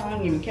over there. I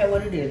don't even care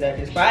what it is. I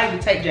just probably even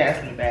take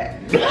Jasmine back.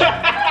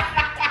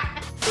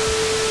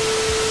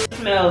 It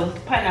smells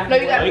pineapple. No,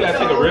 you gotta, You gotta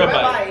take a real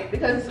bite.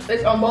 because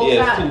it's on both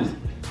Yeah, sides. it's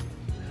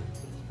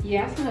 2.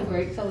 Yeah, I smell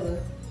grape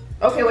soda.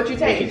 Okay, what you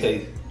What you taste?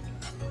 taste?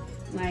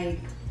 Like,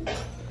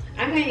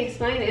 I can't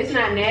explain it. It's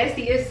not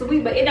nasty. It's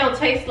sweet, but it don't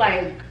taste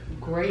like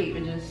grape.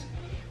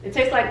 It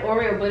tastes like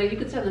Oreo, but you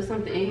could tell there's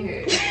something in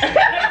here.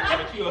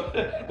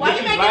 Why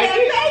you making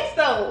that face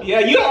though? Yeah,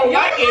 you don't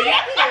like it.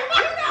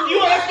 You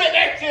want to spit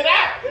that shit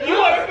out. You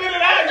want to spit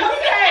it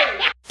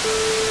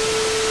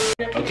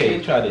out.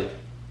 Okay, try this.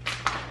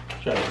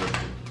 Try this.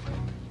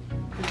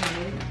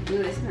 Okay.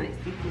 Ooh, it's nice.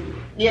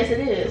 Yes, it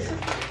is.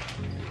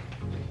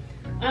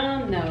 No.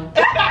 Hell no.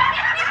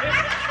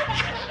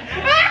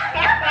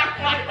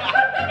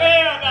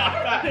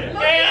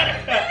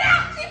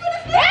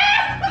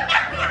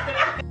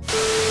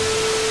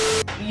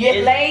 Yeah,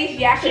 Lay's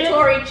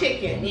yakitori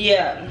chicken.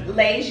 Yeah,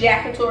 Lay's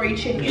yakitori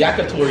chicken.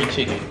 Yakitori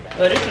chicken.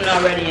 but this one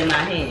already in my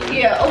hand.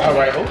 Yeah, okay. All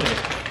right, open it.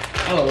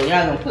 Oh,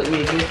 y'all gonna put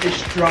me against this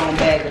strong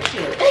bag of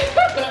chips.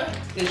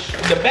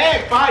 The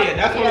bag fire.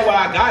 That's only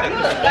why I got it.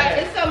 Look, like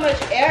it's so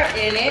much air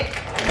in it.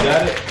 You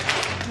got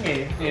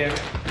it? Yeah.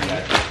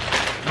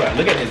 Bro,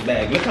 look at this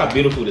bag. Look how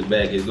beautiful this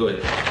bag is. Go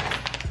ahead.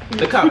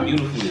 Look how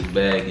beautiful this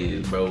bag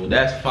is, bro.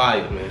 That's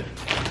fire, man.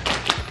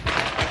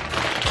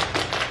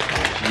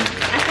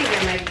 I think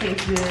that might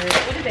taste good.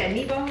 What is that,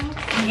 meatballs?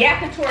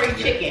 Yakitori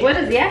chicken. What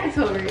is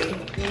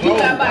yakitori? Bro,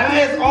 why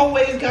has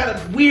always got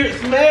a weird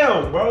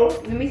smell, bro?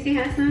 Let me see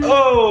how it smells.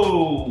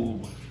 Oh.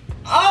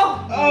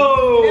 Oh.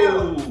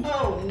 Oh. No.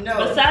 Oh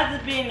no.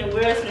 Besides it being the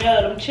weird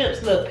smell, them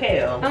chips look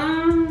pale.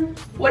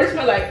 What it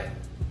smell like?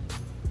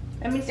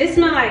 Let me see. It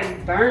smells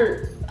like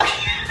burnt.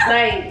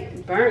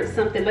 Like burnt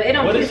something, but it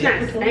don't. What is It's not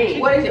it? stained.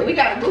 What is it? We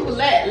gotta Google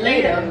that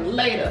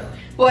later.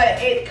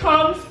 But it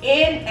comes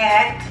in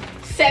at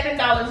 $7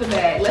 a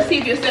bag. Let's see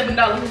if your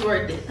 $7 is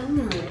worth it. Oh. I'm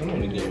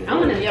gonna get I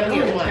wanna Yeah, I'm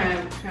gonna get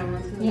one. try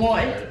one too.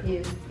 One.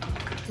 Yeah.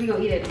 We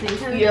gonna eat at the same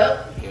time?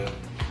 Yep. Yeah.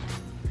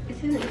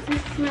 It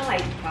just smell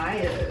like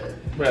fire.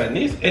 Bro, and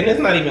it's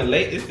not even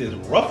late. It's this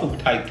ruffle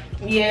type.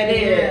 Yeah,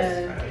 it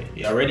is. All right,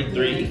 y'all ready?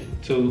 3,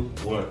 2,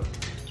 1.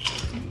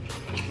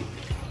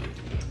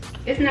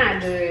 It's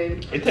not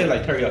good. It tastes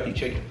like teriyaki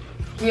chicken.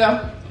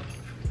 Yeah.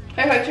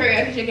 Tastes like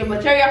teriyaki chicken,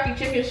 but teriyaki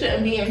chicken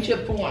shouldn't be in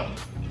chip form.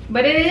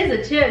 But it is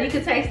a chip. You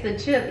can taste the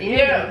chip in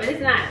it, but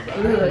it's not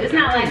good. It's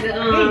not like the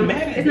ain't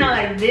mad at it's not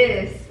like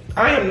this.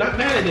 I am not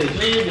mad at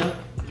this.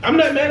 I'm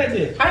not mad at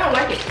this. I don't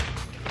like it.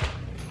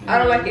 I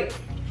don't like it.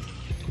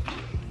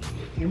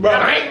 Bro,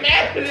 I ain't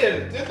mad at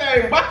this. This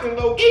ain't busting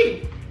low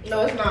key.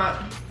 No, it's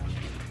not.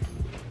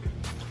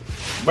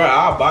 Bro,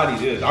 I'll body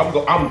this. I'm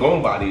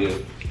gonna body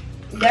this.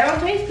 That don't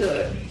taste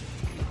good.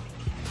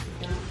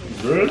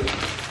 Really?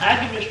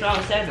 I give it a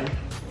strong 7.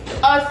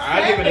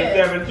 I give it a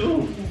 7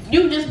 too.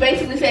 You just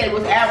basically said it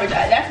was average.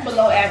 That's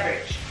below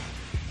average.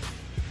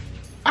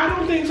 I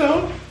don't think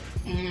so.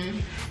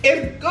 Mm.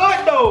 It's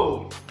good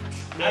though.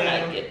 I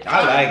like it.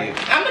 I like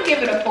it. I'm gonna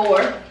give it a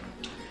 4.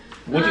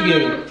 What you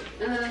giving it?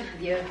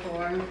 Yeah,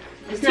 4.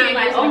 It's not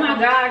like, oh my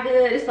god,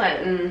 good. It's like,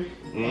 Mm.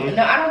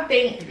 No, I don't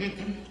think.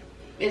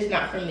 It's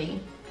not for me.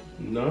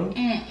 No.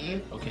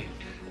 Okay.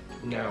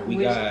 Now we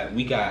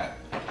got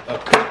a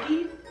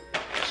cookie.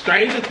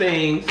 Stranger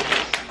Things.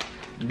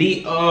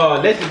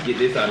 Let's just get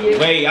this out of the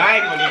way. I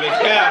ain't gonna even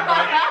care,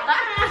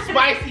 bro.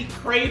 Spicy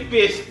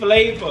crayfish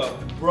flavor,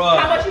 bro.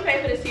 How much you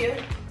pay for this here?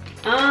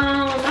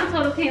 my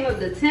total came up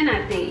to 10,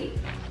 I think.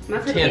 My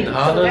total came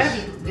up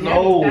 $10? to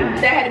No.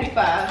 That had to be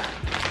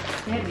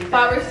 5.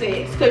 5 or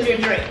 6, cause you're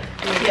a drink.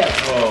 Yeah.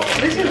 Oh.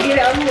 Let's just get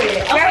it over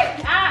with.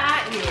 Okay,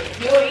 I eat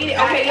it. You will eat it?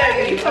 Okay,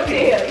 yeah, you come sit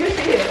here. You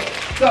sit here.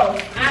 Go.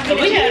 So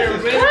we had a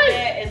real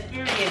bad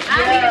experience.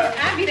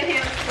 I be the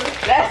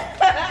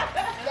hamster.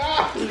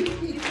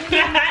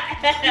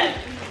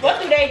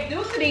 What do they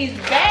do to these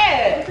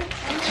bags?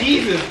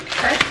 Jesus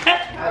Christ.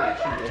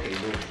 Okay,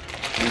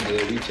 we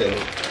good. We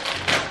chilling.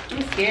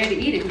 I'm scared to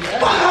eat it.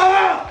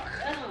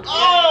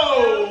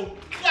 Oh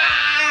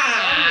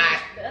God!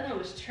 The other one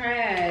was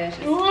trash.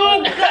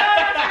 Oh God!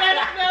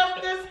 That smells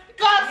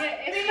disgusting.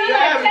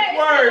 Yeah, it That's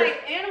worse.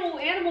 like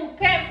animal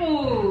pet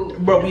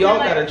food. Bro, we all It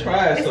gotta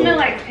try It it. smells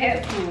like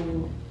pet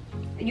food.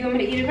 You want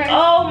me to eat it first?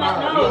 Oh my,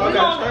 Nah, no, we we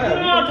gotta try it.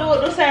 don't do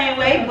it the same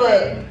way,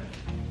 but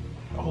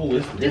Oh,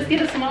 it's Just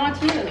get a small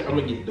chili. I'm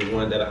gonna get the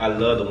one that I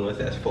love. The ones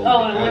that's folded.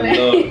 Oh, the one I that-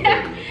 love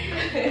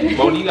folded.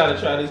 Moni, you gotta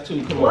try this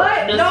too. Come on.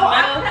 What? The No,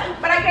 smell?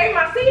 but I gave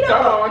my seat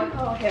Come on. on.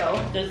 Oh hell.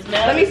 the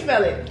smell. Let me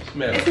smell it.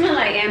 Smell It it. smells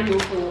like animal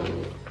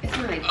food. It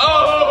smells like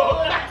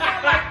Oh!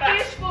 Like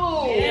fish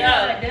food.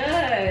 yeah, it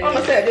does. I'm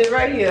gonna set this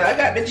right here. I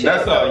got the chili.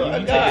 That's all. You I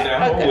be got- taking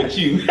that home okay. with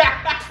you.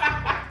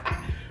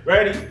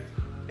 Ready?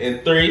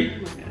 In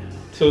 3,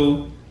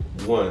 2,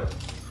 1.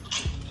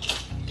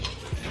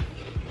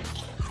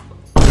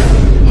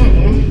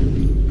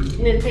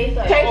 And it tastes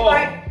like Tastes Oh.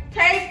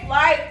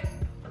 like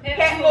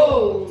pet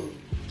food.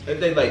 It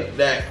tastes like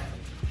that.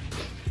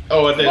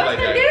 Oh, it tastes What's like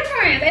the that.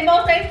 difference? They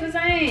both taste the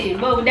same.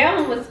 But that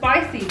one was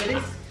spicy,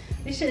 but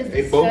this shit is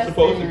They both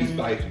supposed to be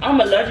disgusting. spicy. I'm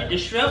allergic to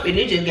shrimp, and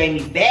it just gave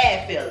me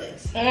bad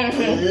feelings.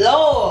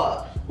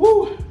 Lord.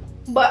 Woo.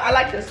 But I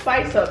like the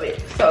spice of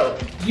it. So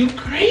You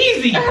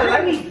crazy.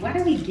 Why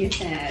did we get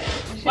that?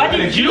 Why How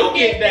did you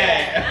get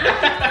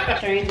that?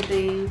 Stranger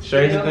Things.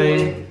 Stranger Yeah,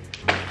 Things.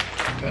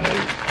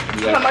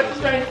 how much is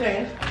Stranger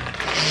Things?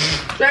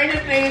 Stranger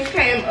Things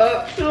came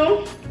up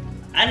to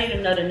I need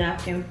another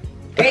napkin.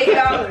 $8.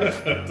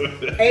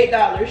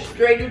 $8.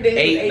 Stranger Things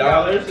is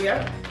 $8?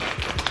 Yeah.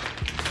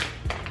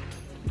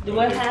 Do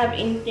I have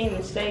anything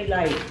to say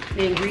like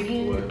The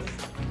ingredients.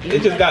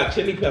 It just got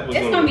chili peppers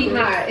It's on gonna it. be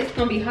bro. hot. It's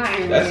gonna be hot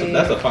and That's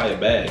red. a fire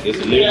bag. It's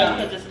literally yeah,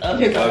 because it's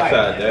up. It's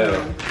upside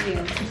down.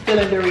 Yeah. Still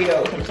in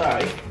Doritos. I'm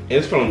sorry.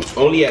 It's from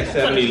only at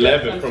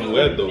 7-Eleven from Some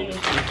where though? food.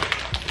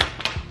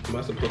 Am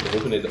I supposed to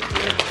open it up?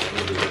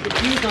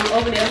 Yeah, You gonna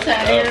open it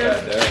upside down?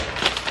 upside down.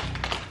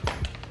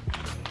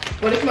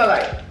 What it smell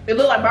like? It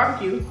look like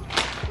barbecue.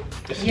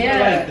 It smell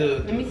Yeah. like the.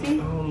 Let me see.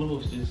 I don't know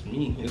if it's just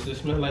me. It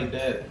just smell like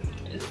that.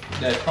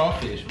 That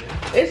crawfish, man.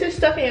 It's just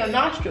stuck in your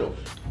nostrils.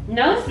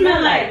 No, it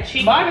smell like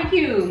chicken.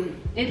 barbecue.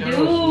 It I do.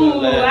 don't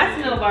smell that.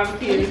 I smell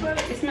barbecue.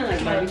 It smell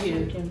like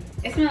barbecue.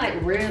 It smell like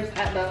ribs,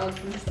 hot dogs,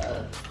 and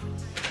stuff.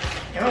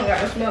 I don't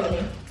got no smell in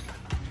here.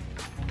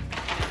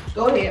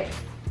 Go ahead.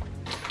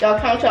 Y'all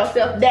count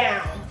yourself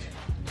down.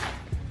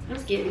 I'm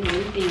scared to eat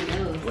anything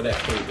else. What that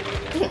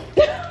flavor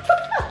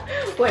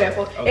is.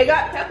 Whatever. Okay. It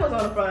got peppers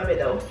on the front of it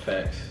though.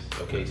 Facts.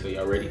 Okay, so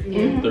y'all ready?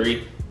 Mhm.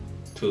 3,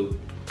 2,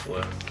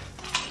 1.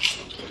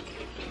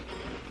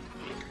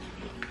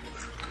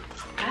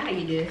 I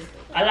eat this.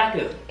 I like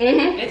it.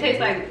 It tastes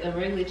like a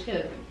regular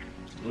chip.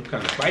 What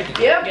kind of spicy?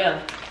 Yep.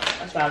 Yeah,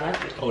 that's why I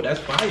like it. Oh, that's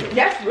fire.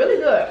 That's really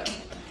good.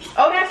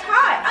 Oh, that's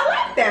hot.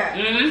 I like that.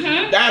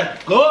 Mm-hmm.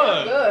 That's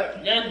good.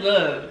 Good. That's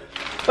good.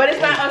 But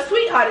it's not a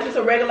sweet hot, it's just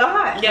a regular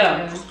hot.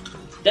 Yeah,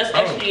 that's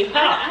actually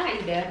hot. I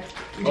eat that.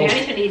 Oh.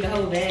 Johnny can eat the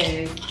whole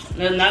bag.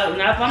 No, not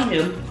if I'm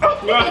him.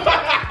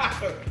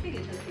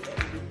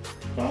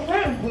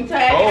 Okay, we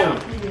tag Oh.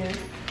 out. Yeah.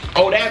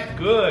 Oh, that's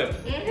good.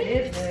 It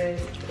is good.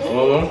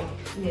 Oh,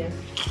 Yeah.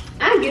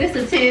 I give this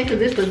a 10 because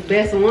it's the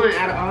best one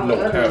out of all no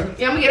the others. cap.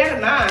 Yeah, I'm gonna get that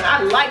a 9.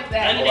 I like I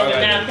that. get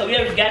that now because we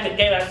already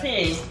gave our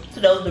 10 to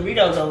those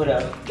Doritos over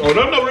there. Oh,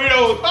 them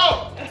Doritos.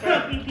 Oh,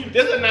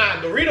 this is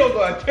not Doritos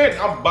are 10.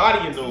 I'm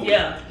bodying those.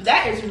 Yeah.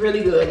 That is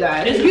really good,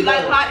 guys. This If you is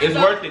like good. hot It's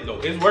stuff, worth it though.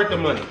 It's worth the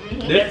money.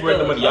 This That's worth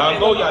the good. money. Y'all Okay,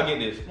 go, one y'all more.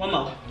 get this. One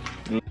more.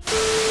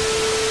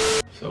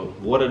 So,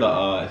 what are the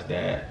odds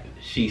that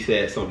she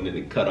said something and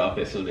it cut off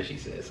as soon as she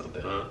said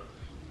something, huh?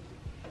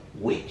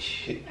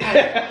 Which?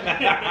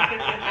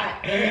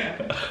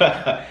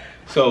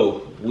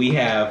 So, we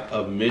have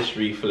a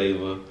mystery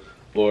flavor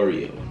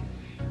Oreo.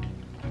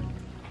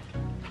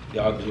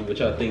 Y'all, what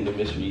y'all think the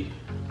mystery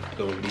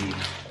gonna be?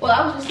 Well,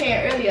 I was just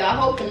saying earlier, I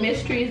hope the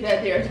mystery is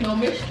that there's no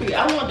mystery.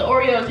 I want the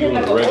Oreo to taste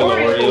like a an regular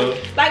Oreo.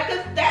 Oreo? Like, cause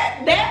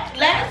that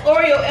last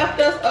Oreo effed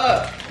us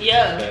up.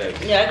 Yeah.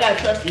 Okay. Yeah, I got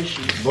trust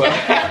issues. But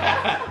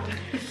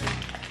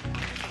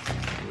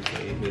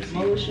okay, let's see.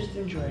 Malicious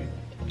and Drake.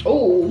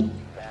 Ooh.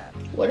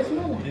 What it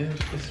smell like? Yeah,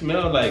 it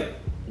smells like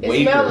It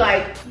wafer. smells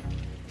like.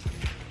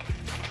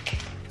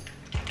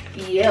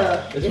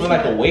 Yeah. It smells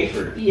like a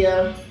wafer.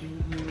 Yeah.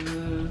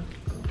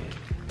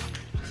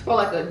 It smells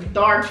like a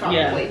dark chocolate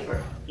Yeah.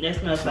 wafer. That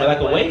smells Smell like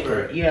a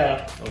wafer.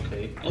 Yeah.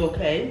 Okay.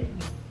 Okay.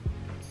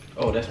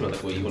 Oh, that smells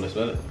like what? You wanna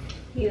smell it?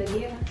 Yeah.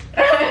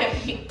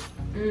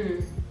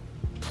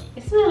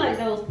 It smells like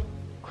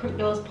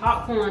those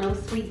popcorn,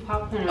 those sweet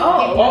popcorn.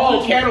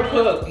 Oh, kettle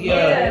cook. Yeah,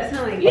 Yeah. it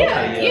smells like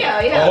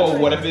Yeah. Oh,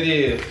 what if it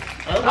is?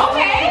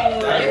 Okay.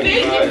 That's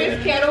If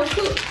it's kettle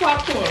cooked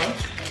popcorn.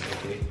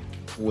 Okay.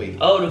 Wait.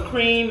 Oh, the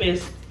cream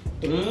is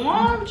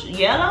orange,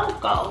 yellow,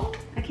 gold.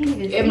 I can't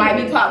even see It might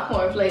be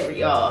popcorn flavored,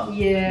 y'all.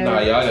 Yeah. Nah,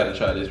 y'all gotta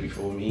try this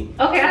before me.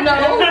 Okay,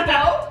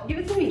 No. Give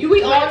it to me.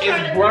 We all It's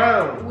trying to.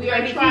 brown. We are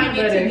Maybe trying to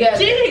peanut get butter.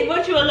 together. Gee,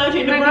 what you allergic to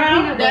It might be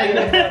brown? peanut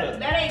butter.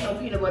 That ain't no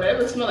peanut butter. It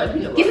would smell like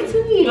peanut butter. Give it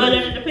to me. You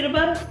allergic to peanut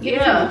butter?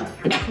 Yeah.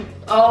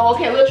 Oh,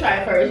 okay. We'll try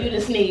it first. You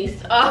just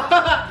sneezed.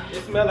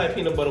 It smells like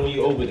peanut butter when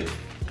you open it.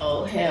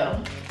 Oh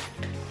hell.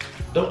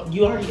 Don't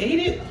you already ate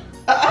it?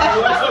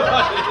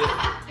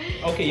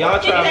 Okay, y'all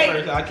try it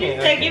first. I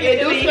can't. I Give can't. It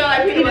do smell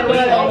like peanut butter when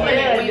you butter. open it.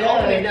 Yeah, When you it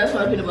open it, it does. does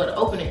smell like peanut butter.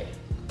 Open it.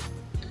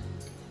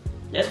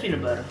 That's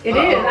peanut butter. It is.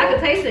 I can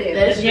taste it.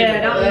 That's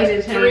Yeah, don't eat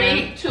it, China.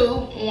 3, 2,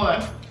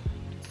 1.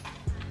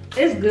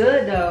 It's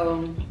good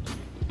though.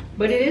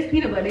 But it is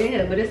peanut butter in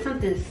here, but it's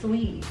something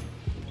sweet.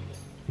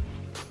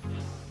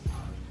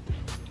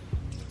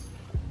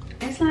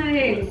 It's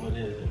like What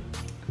is it?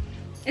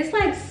 it's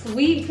like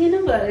sweet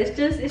peanut butter.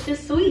 It's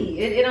just sweet.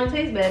 It don't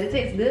taste bad. It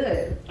tastes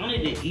good. I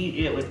need to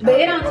eat it with. But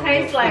it don't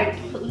taste like.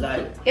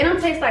 It don't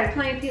taste like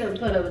plain peanut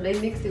butter. They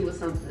mix it with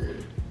something.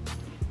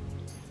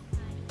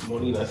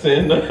 Money not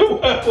saying nothing.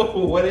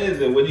 What is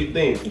it? What do you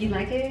think? You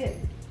like it?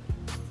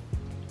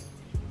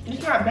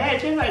 It's not bad.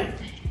 It tastes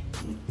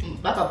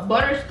like a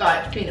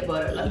butterscotch peanut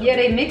butter. Like Yeah,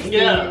 they mixed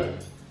Yeah.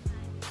 it.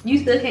 You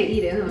still can't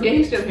eat it, huh? Yeah,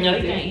 you still No,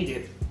 can't you eat can't it. eat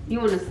it. You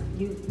wanna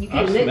you I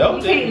can't lick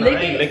smelled you it. can't Nah, lick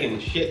I ain't it. licking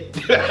shit.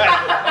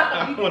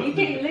 You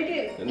can't lick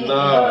it.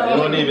 Nah, it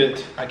don't even.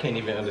 I can't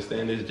even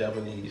understand this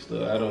Japanese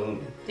stuff. I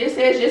don't. It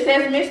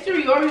says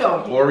mystery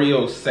Oreo.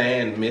 Oreo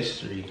sand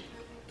mystery.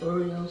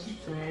 Oreo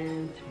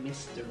sand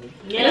mystery.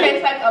 It Yeah.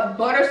 tastes like a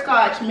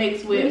butterscotch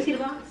mixed Let me with. see the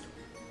box.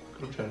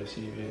 I'm trying to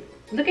see if it.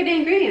 Look at the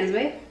ingredients,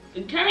 babe.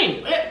 It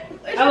came.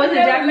 Oh, it's a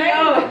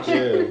Japanese.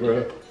 Yeah,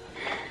 bro.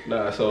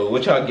 Nah, so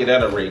what y'all get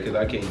at a rate? Cause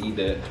I can't eat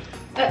that.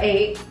 A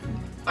 8.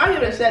 I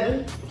give it a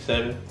 7.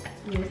 7.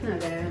 Yeah, it's not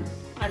bad.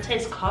 I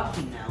taste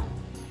coffee now.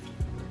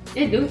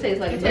 It do taste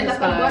like It tastes like a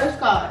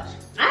butterscotch. butterscotch.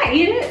 I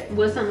eat it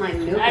with some like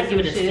milk I or give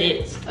it some a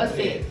shit. 6. A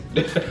 6.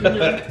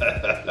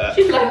 Okay,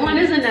 She's Like like one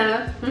is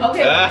enough.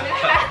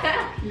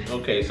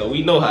 Okay. so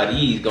we know how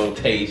these gonna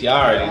taste. Y'all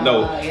already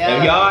know. Yeah.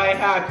 If y'all ain't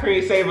had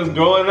cream savers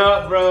growing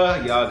up, bro,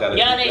 y'all gotta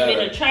Y'all do ain't better.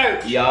 been to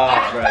church.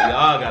 Y'all, bro,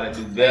 y'all gotta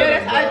do Yeah,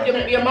 better. that's how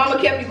bro. your mama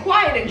kept you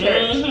quiet in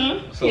church.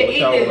 Mm-hmm. So Yeah, what eat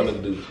y'all this. wanna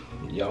do?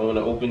 Y'all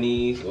wanna open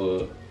these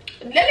or?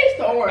 At least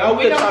the orange. Y'all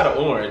We will don't- try the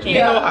orange. We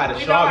Yeah, know how the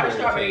we know how the strawberry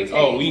strawberry tastes.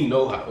 Oh, tastes. we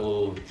know how.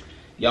 Oh,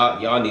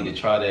 y'all need to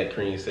try that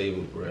cream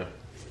saver, bro.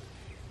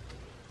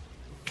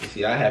 You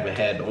see, I haven't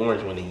had the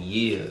orange one in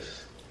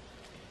years.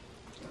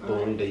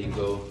 Boom, there you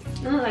go.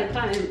 It look like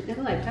cotton. It look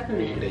like Boom,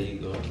 peppermint. there you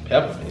go.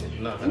 Peppermint.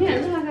 Nah, Yeah,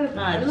 it look like a.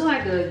 Nah, It look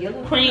like a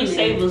yellow. Cream peppermint.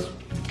 savers.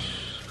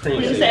 cream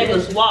Cream saver.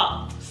 savers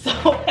walk. So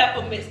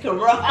peppermints can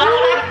roll.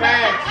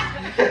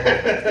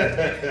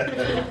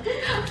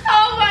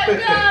 Oh my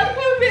god,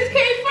 peppermints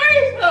came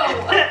first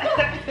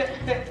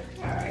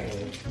though. Alright.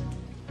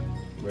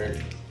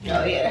 Right.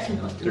 Oh yeah, that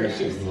smells 3,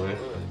 delicious. 2, 1.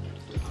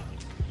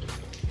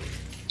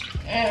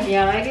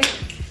 Yeah, I like it.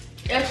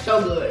 That's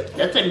so good.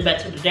 That took me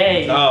back to the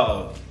day.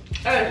 Oh,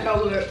 That's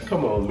so good.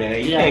 come on, man.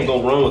 You Yeah. can't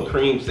go wrong with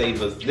cream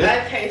savers.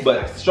 That tastes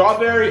But nice.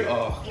 strawberry,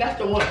 oh, That's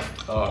the one.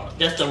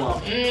 That's the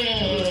one.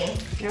 Mmm.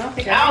 I don't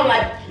think I don't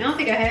like. I don't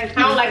think I had.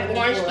 I don't like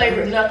orange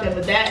flavored nothing,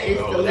 but that is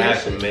oh,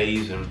 that's delicious.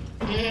 amazing.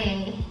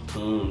 Mmm.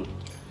 Mm.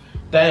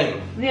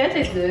 Dang. Yeah, it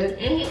tastes good.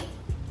 Mm.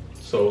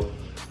 So,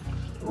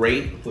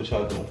 rate, what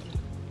y'all doing?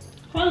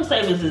 Cream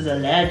savers is a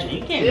legend.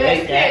 You can't Yeah,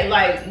 break you that. can't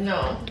like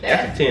no.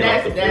 That's a 10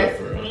 off the that's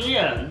floor, bro.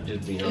 Yeah.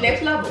 Just being honest.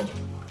 next level.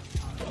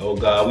 Oh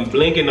God, we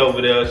blinking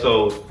over there.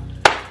 So,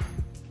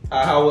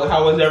 how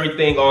was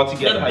everything all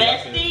together? The How y'all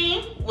best feel?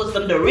 thing was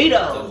some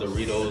Doritos. The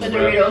Doritos, The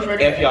bro. Doritos were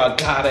the If best. y'all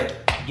gotta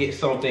get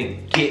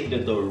something, get the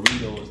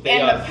Doritos. They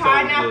And are the so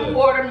pineapple good.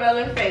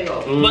 watermelon fago.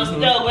 But Mhm.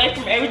 stay away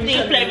from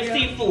everything flavored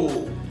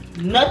seafood.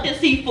 Nothing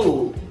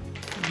seafood.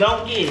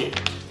 Don't get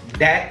it.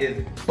 That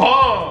is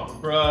bomb,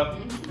 bruh.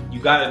 You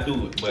gotta do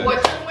it, but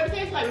What it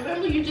tastes like?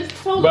 Remember you just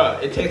told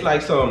bruh, it tastes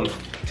like some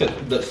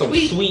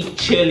sweet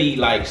chili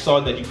like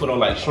sauce that you put on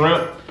like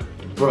shrimp,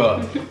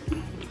 bruh.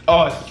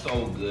 Oh, it's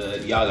so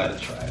good. Y'all gotta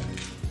try it.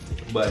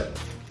 But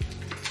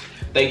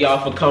Thank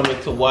y'all for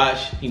coming to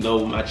watch, you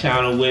know, my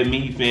channel with me,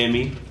 you feel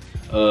me?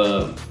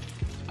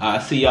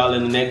 I'll see y'all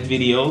in the next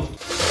video.